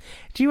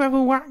 Do you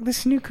ever whack the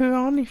snooker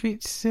on if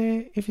it's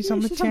on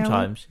the telly?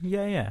 Sometimes,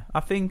 yeah. I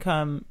think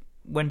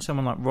when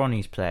someone like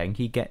Ronnie's playing,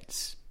 he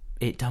gets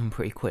it done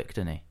pretty quick,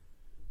 doesn't he?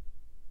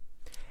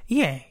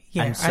 Yeah.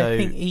 And so I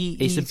think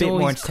it's a bit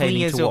more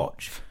entertaining to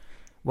watch. Up.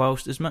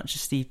 Whilst as much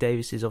as Steve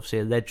Davis is obviously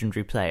a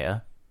legendary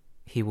player,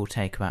 he will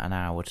take about an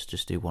hour to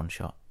just do one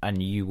shot,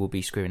 and you will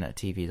be screaming at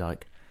the TV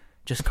like,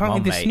 just come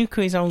on, the mate.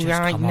 snooker is on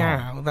right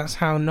now. That's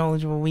how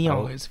knowledgeable we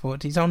are at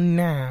sport. It's on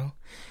now.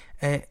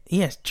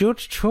 Yes,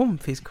 Judge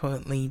Trump is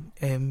currently...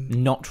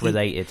 not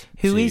related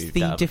who to is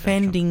the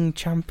defending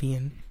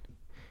champion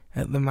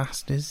at the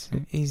Masters.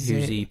 Who's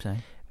he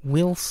playing?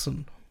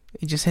 Wilson.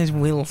 It just says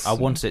Wilson. I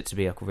wanted it to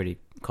be like a really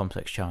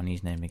complex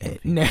Chinese name again.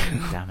 No.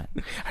 Damn it.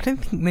 I don't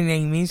think the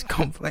name is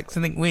complex.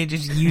 I think we're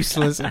just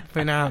useless at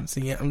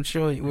pronouncing it. I'm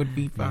sure it would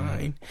be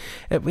fine.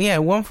 But yeah,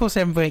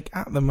 147 break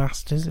at the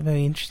Masters. A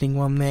very interesting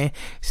one there.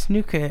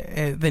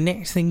 Snooker, the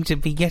next thing to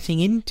be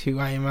getting into,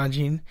 I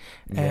imagine,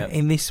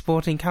 in this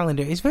sporting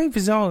calendar. It's very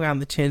bizarre around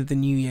the turn of the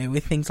new year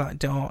with things like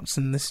darts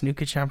and the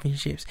snooker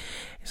championships.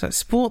 It's like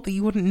sport that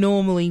you wouldn't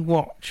normally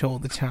watch all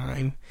the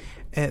time.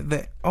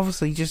 That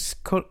obviously just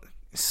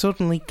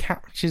suddenly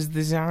captures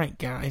the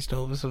zeitgeist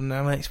all of a sudden.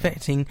 I'm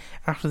expecting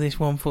after this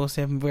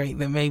 147 break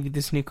that maybe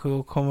the snooker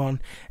will come on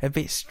a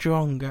bit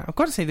stronger. I've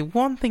got to say, the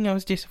one thing I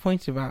was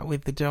disappointed about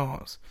with the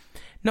darts,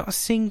 not a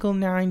single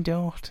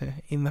 9-darter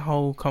in the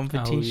whole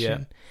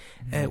competition.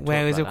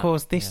 Whereas of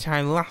course this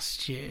time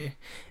last year,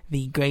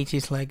 the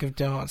greatest leg of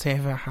darts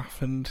ever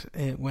happened,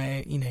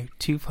 where,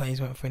 two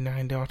players went for a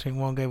 9-darter in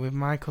one go, with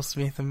Michael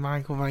Smith and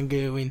Michael Van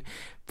Gerwen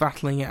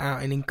battling it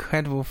out in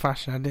incredible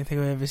fashion. I don't think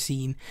I've ever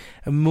seen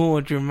a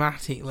more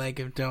dramatic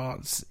leg of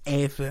darts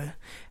ever.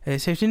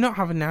 So to not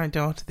have a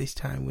 9-darter this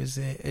time was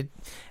a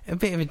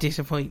bit of a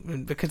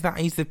disappointment, because that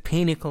is the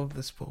pinnacle of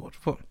the sport.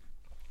 But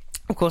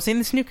of course, in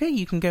the snooker,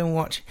 you can go and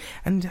watch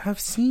and have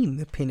seen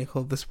the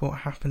pinnacle of the sport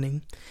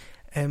happening.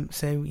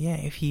 So yeah,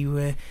 if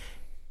you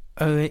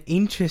are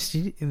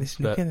interested in the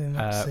snooker, then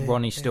that's...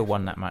 Ronnie still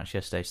won that match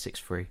yesterday,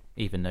 6-3,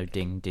 even though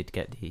Ding did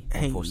get the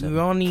 147.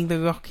 Ronnie the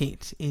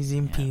Rocket is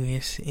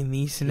imperious in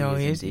these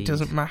scenarios. It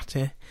doesn't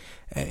matter.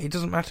 It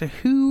doesn't matter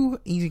who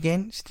he's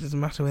against. It doesn't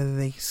matter whether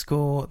they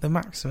score the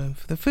maximum.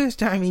 For the first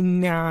time in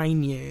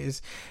 9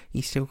 years,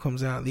 he still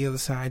comes out the other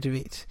side of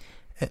it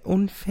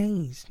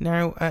unfazed.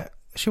 Now,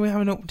 shall we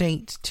have an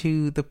update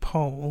to the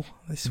poll?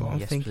 This is what I'm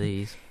thinking.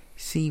 Please.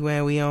 See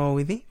where we are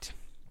with it.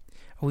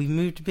 We've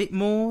moved a bit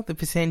more. The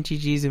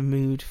percentages have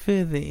moved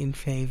further in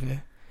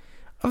favour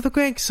of the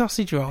Greg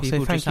Sausage Roll.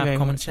 People so thank you very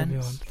much, sense.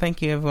 everyone.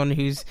 Thank you, everyone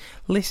who's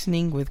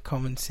listening with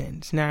common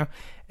sense. Now,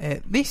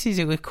 this is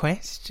a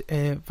request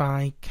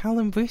by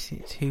Callum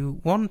Brissett,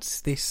 who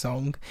wants this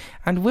song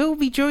and will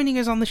be joining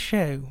us on the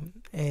show.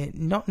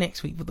 Not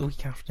next week, but the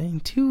week after.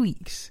 In 2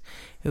 weeks,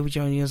 he'll be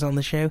joining us on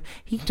the show.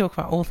 He can talk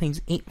about all things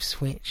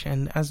Ipswich,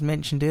 and as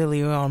mentioned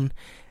earlier on,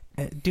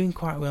 doing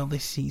quite well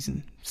this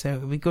season. So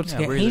it'll be good to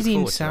get his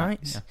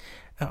insights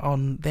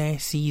on their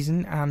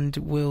season, and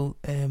we'll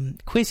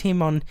quiz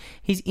him on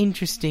his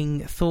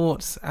interesting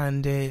thoughts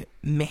and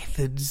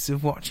methods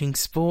of watching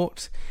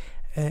sport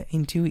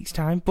in 2 weeks'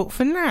 time. But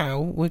for now,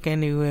 we're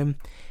going to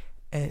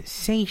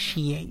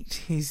satiate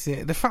his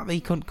the fact that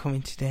he couldn't come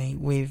in today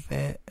with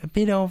a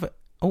bit of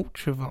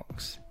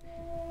Ultravox.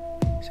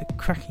 It's a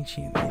cracking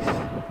tune, this.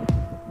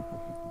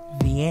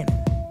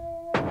 Vienna.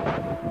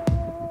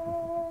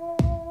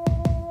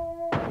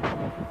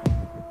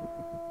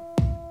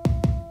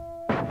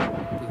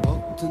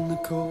 In the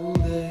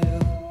cold air,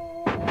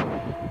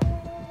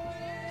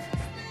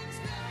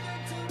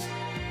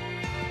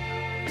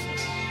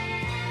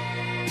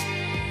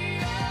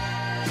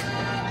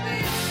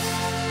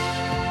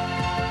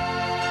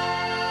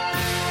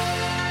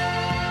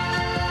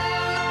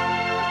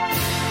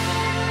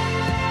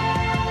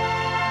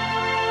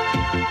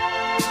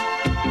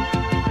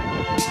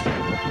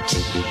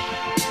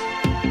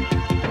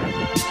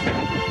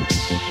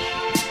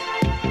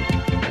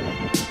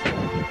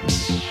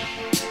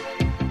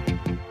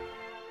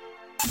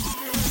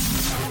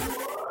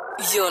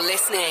 You're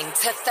listening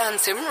to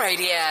Phantom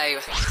Radio.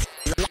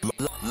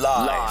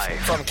 Live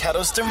from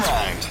Kettleston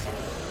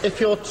Road.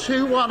 If you're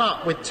 2-1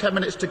 up with 10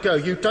 minutes to go,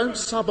 you don't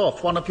sub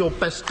off one of your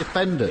best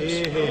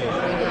defenders.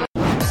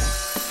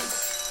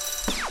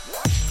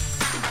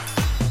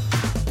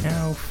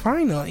 Now,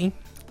 finally,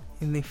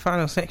 in the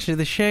final section of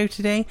the show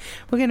today,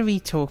 we're going to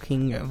be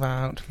talking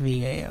about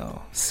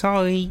VAR.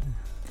 Sorry.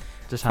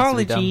 Just has to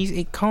be done. Apologies,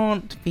 it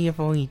can't be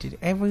avoided.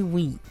 Every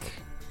week,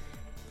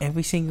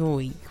 every single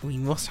week we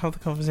must have the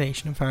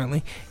conversation,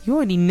 apparently. You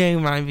already know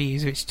my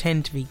views, which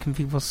tend to be, can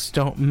people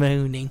stop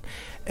moaning?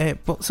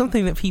 But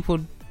something that people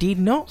did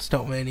not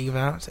stop moaning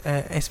about,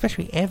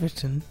 especially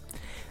Everton,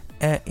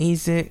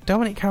 is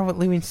Dominic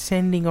Calvert-Lewin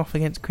sending off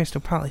against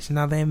Crystal Palace.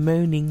 Now their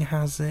moaning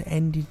has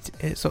ended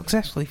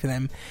successfully for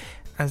them,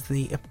 as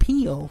the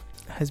appeal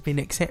has been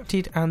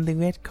accepted and the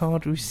red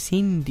card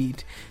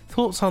rescinded.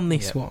 Thoughts on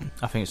this one?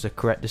 I think it's the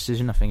correct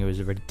decision. I think it was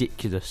a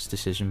ridiculous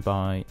decision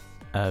by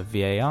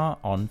VAR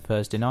on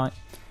Thursday night.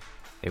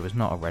 It was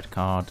not a red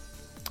card.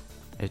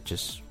 It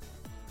just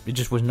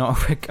was not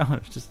a red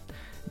card.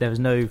 There was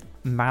no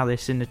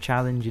malice in the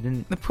challenge. You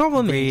didn't. The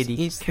problem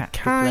really is, it's the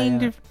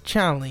kind of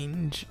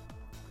challenge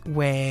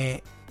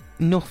where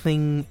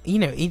nothing,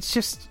 it's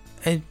just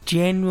a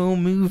general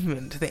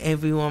movement that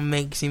everyone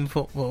makes in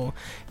football.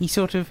 He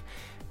sort of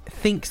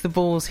thinks the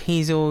ball's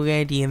his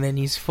already, and then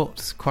his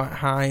foot's quite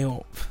high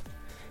up.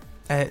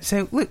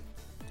 So look,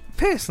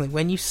 personally,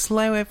 when you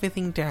slow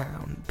everything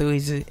down, there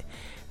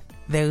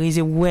is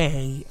a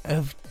way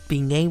of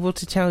being able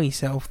to tell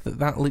yourself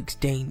that looks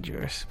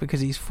dangerous,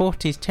 because his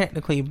foot is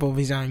technically above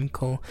his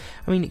ankle.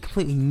 I mean, it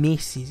completely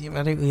misses him.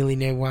 I don't really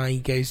know why he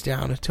goes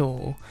down at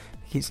all.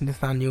 It's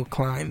Nathaniel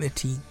Klein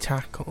that he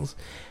tackles.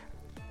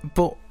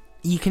 But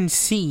you can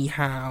see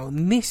how,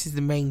 and this is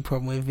the main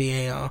problem with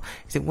VAR,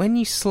 is that when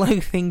you slow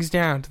things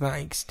down to that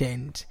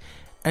extent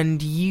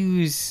and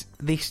use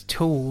this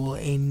tool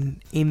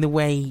in the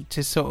way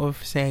to sort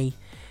of say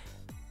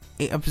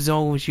it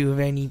absolves you of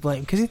any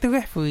blame, because if the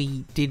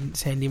referee didn't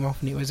send him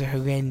off and it was a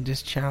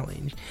horrendous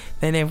challenge,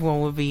 then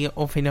everyone would be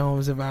up in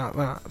arms about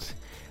that.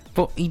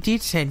 But he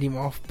did send him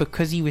off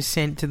because he was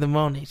sent to the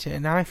monitor,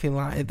 and I feel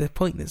like at the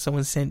point that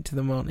someone's sent to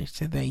the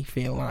monitor, they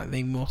feel like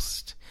they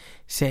must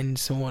send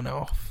someone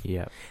off.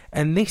 Yeah.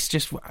 And this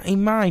just,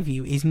 in my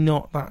view, is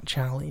not that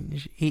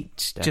challenge.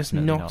 It's Definitely just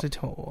not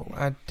at all.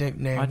 I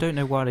don't know. I don't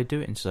know why they do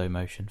it in slow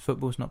motion.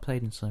 Football's not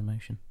played in slow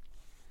motion.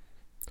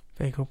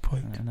 Very good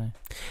point. I don't know.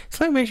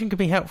 Slow motion can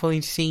be helpful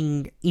in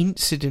seeing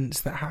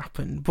incidents that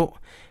happen, but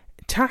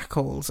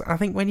tackles, I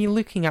think when you're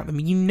looking at them,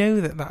 you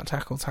know that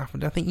tackle's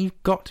happened. I think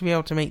you've got to be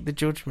able to make the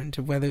judgment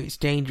of whether it's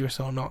dangerous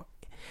or not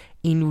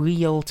in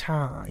real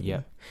time.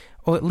 Yeah.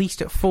 Or at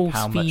least at full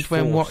speed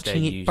when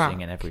watching it back.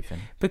 And everything.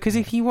 Because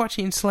if you watch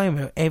it in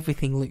slow-mo,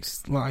 everything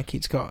looks like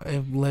it's got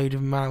a load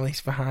of malice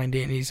behind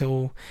it and it's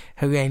all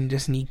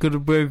horrendous and he could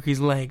have broke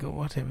his leg or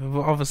whatever.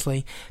 But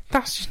obviously,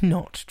 that's just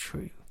not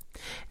true.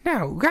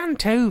 Now,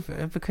 rant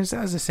over, because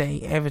as I say,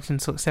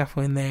 Everton's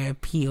successful in their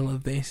appeal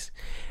of this.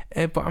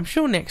 But I'm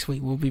sure next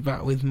week we'll be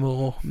back with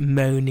more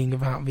moaning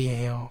about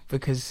VAR,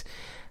 because,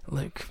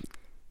 look,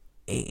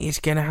 it's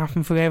going to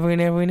happen forever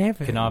and ever and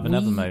ever. Can I have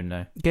another moan,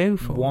 though? Go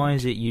for it. Why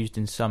is it used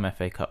in some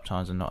FA Cup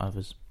ties and not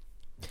others?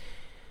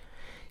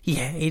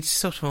 Yeah, it's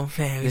sort of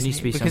unfair, There needs isn't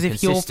to be it? Because some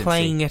if you're consistency.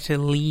 playing at a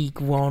League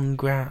One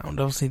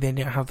ground, obviously they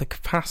don't have the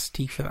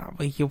capacity for that,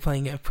 but if you're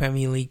playing at a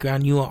Premier League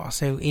ground, you are.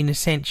 So in a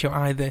sense, you're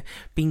either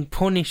being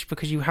punished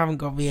because you haven't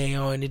got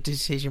VAR and a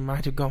decision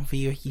might have gone for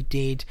you if you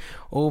did,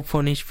 or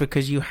punished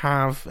because you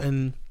have,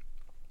 and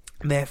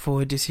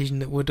therefore a decision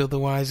that would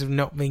otherwise have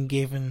not been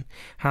given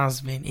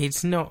has been.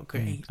 It's not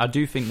great. I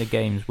do think the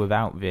games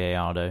without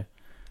VAR, though,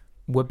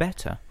 were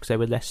better because they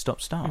were less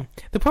stop-start.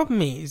 The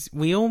problem is,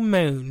 we all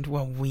moaned,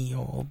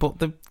 but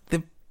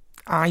the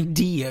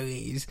idea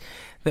is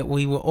that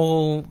we were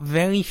all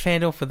very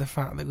fed up with the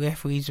fact that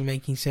referees were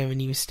making so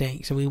many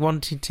mistakes, so we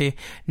wanted to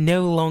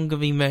no longer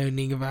be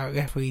moaning about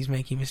referees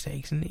making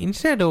mistakes, and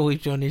instead all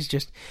we've done is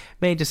just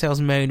made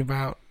ourselves moan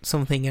about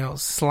something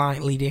else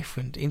slightly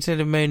different. Instead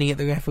of moaning at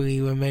the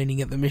referee, we're moaning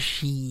at the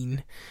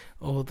machine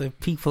or the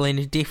people in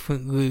a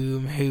different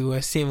room who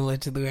are similar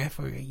to the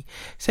referee.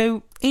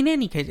 So, in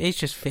any case, it's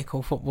just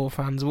fickle football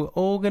fans. We're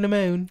all going to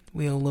moan.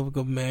 We all love a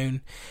good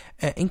moan.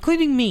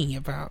 Including me,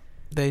 about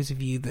those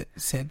of you that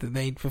said that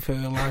they'd prefer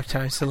a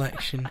lifetime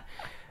selection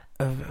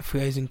of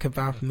frozen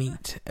kebab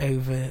meat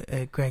over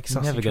Greg's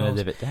sausage rolls. Never going to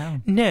live it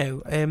down.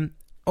 No.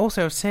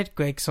 Also, I've said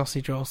Greg's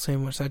sausage roll so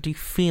much that I do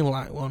feel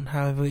like one.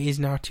 However, it is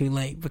now too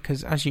late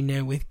because, as you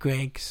know, with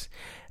Greg's,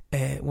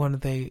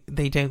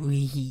 they don't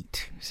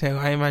reheat. So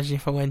I imagine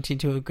if I went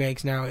into a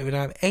Greg's now, it would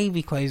either A,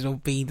 be closed, or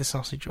B, the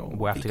sausage roll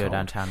We'll have be to go cold.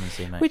 downtown and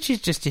see, mate. Which is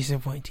just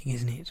disappointing,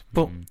 isn't it?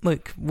 But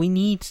look, we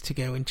need to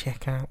go and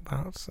check out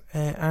that.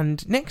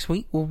 And next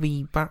week we'll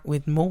be back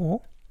with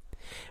more.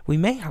 We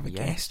may have a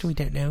guest, we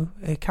don't know.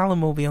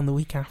 Callum will be on the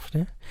week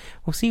after.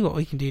 We'll see what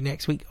we can do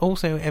next week.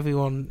 Also,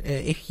 everyone,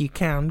 if you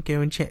can,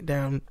 go and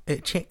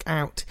check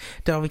out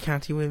Derby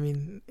County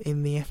Women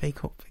in the FA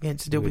Cup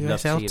against the We'd love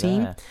to WSL see you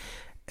team. there.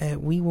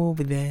 We will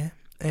be there.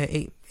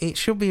 It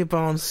should be a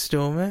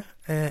barnstormer,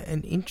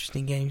 an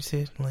interesting game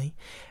certainly,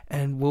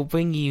 and we'll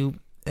bring you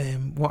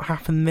what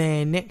happened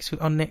there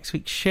on next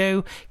week's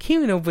show.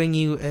 Ciaran will bring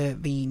you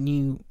the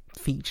new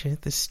feature,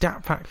 the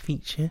Stat Pack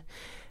feature.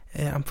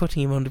 I'm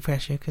putting him under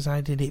pressure because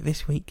I did it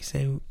this week,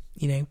 so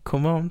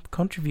come on,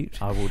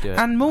 contribute. I will do it.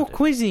 And more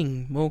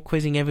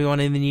quizzing everyone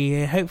in the new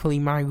year. Hopefully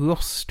my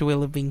rust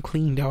will have been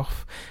cleaned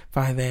off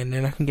by then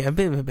and I can get a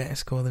bit of a better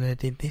score than I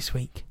did this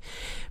week.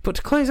 But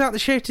to close out the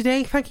show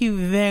today, thank you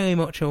very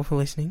much all for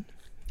listening.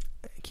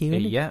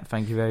 Ciaran,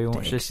 thank you very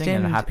much for listening,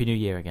 and a Happy New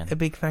Year again. A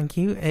big thank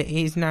you. It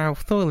is now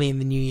thoroughly in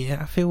the new year.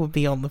 I feel we're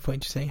beyond the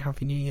point of saying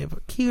Happy New Year,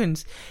 but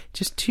Ciaran's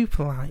just too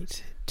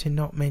polite to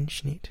not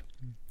mention it.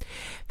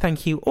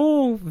 Thank you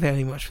all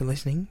very much for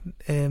listening.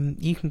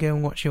 You can go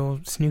and watch your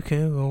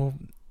snooker or,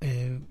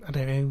 I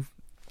don't know...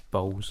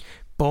 Bowls.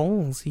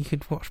 You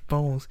could watch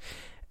bowls.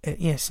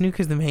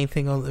 Snooker's the main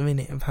thing on at the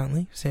minute,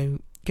 apparently, so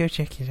go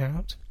check it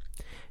out.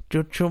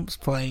 Judge Trump's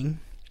playing.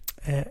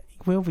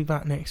 We'll be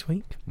back next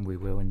week. We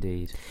will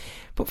indeed.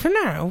 But for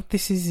now,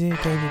 this is David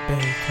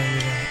Bowie playing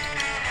it out.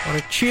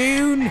 What a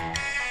tune!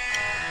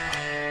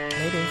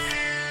 Later.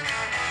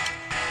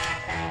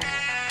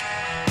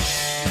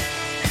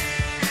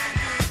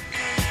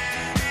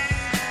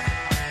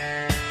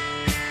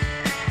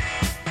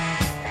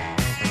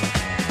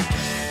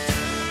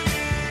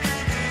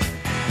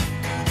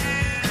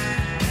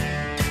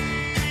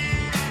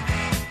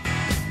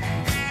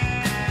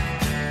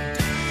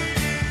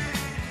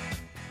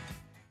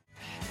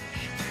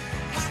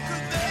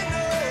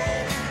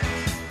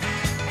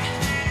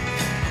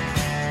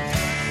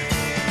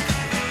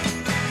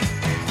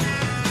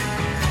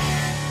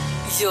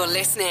 You're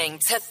listening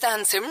to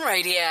Phantom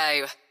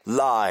Radio.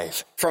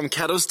 Live from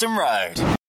Kettleston Road.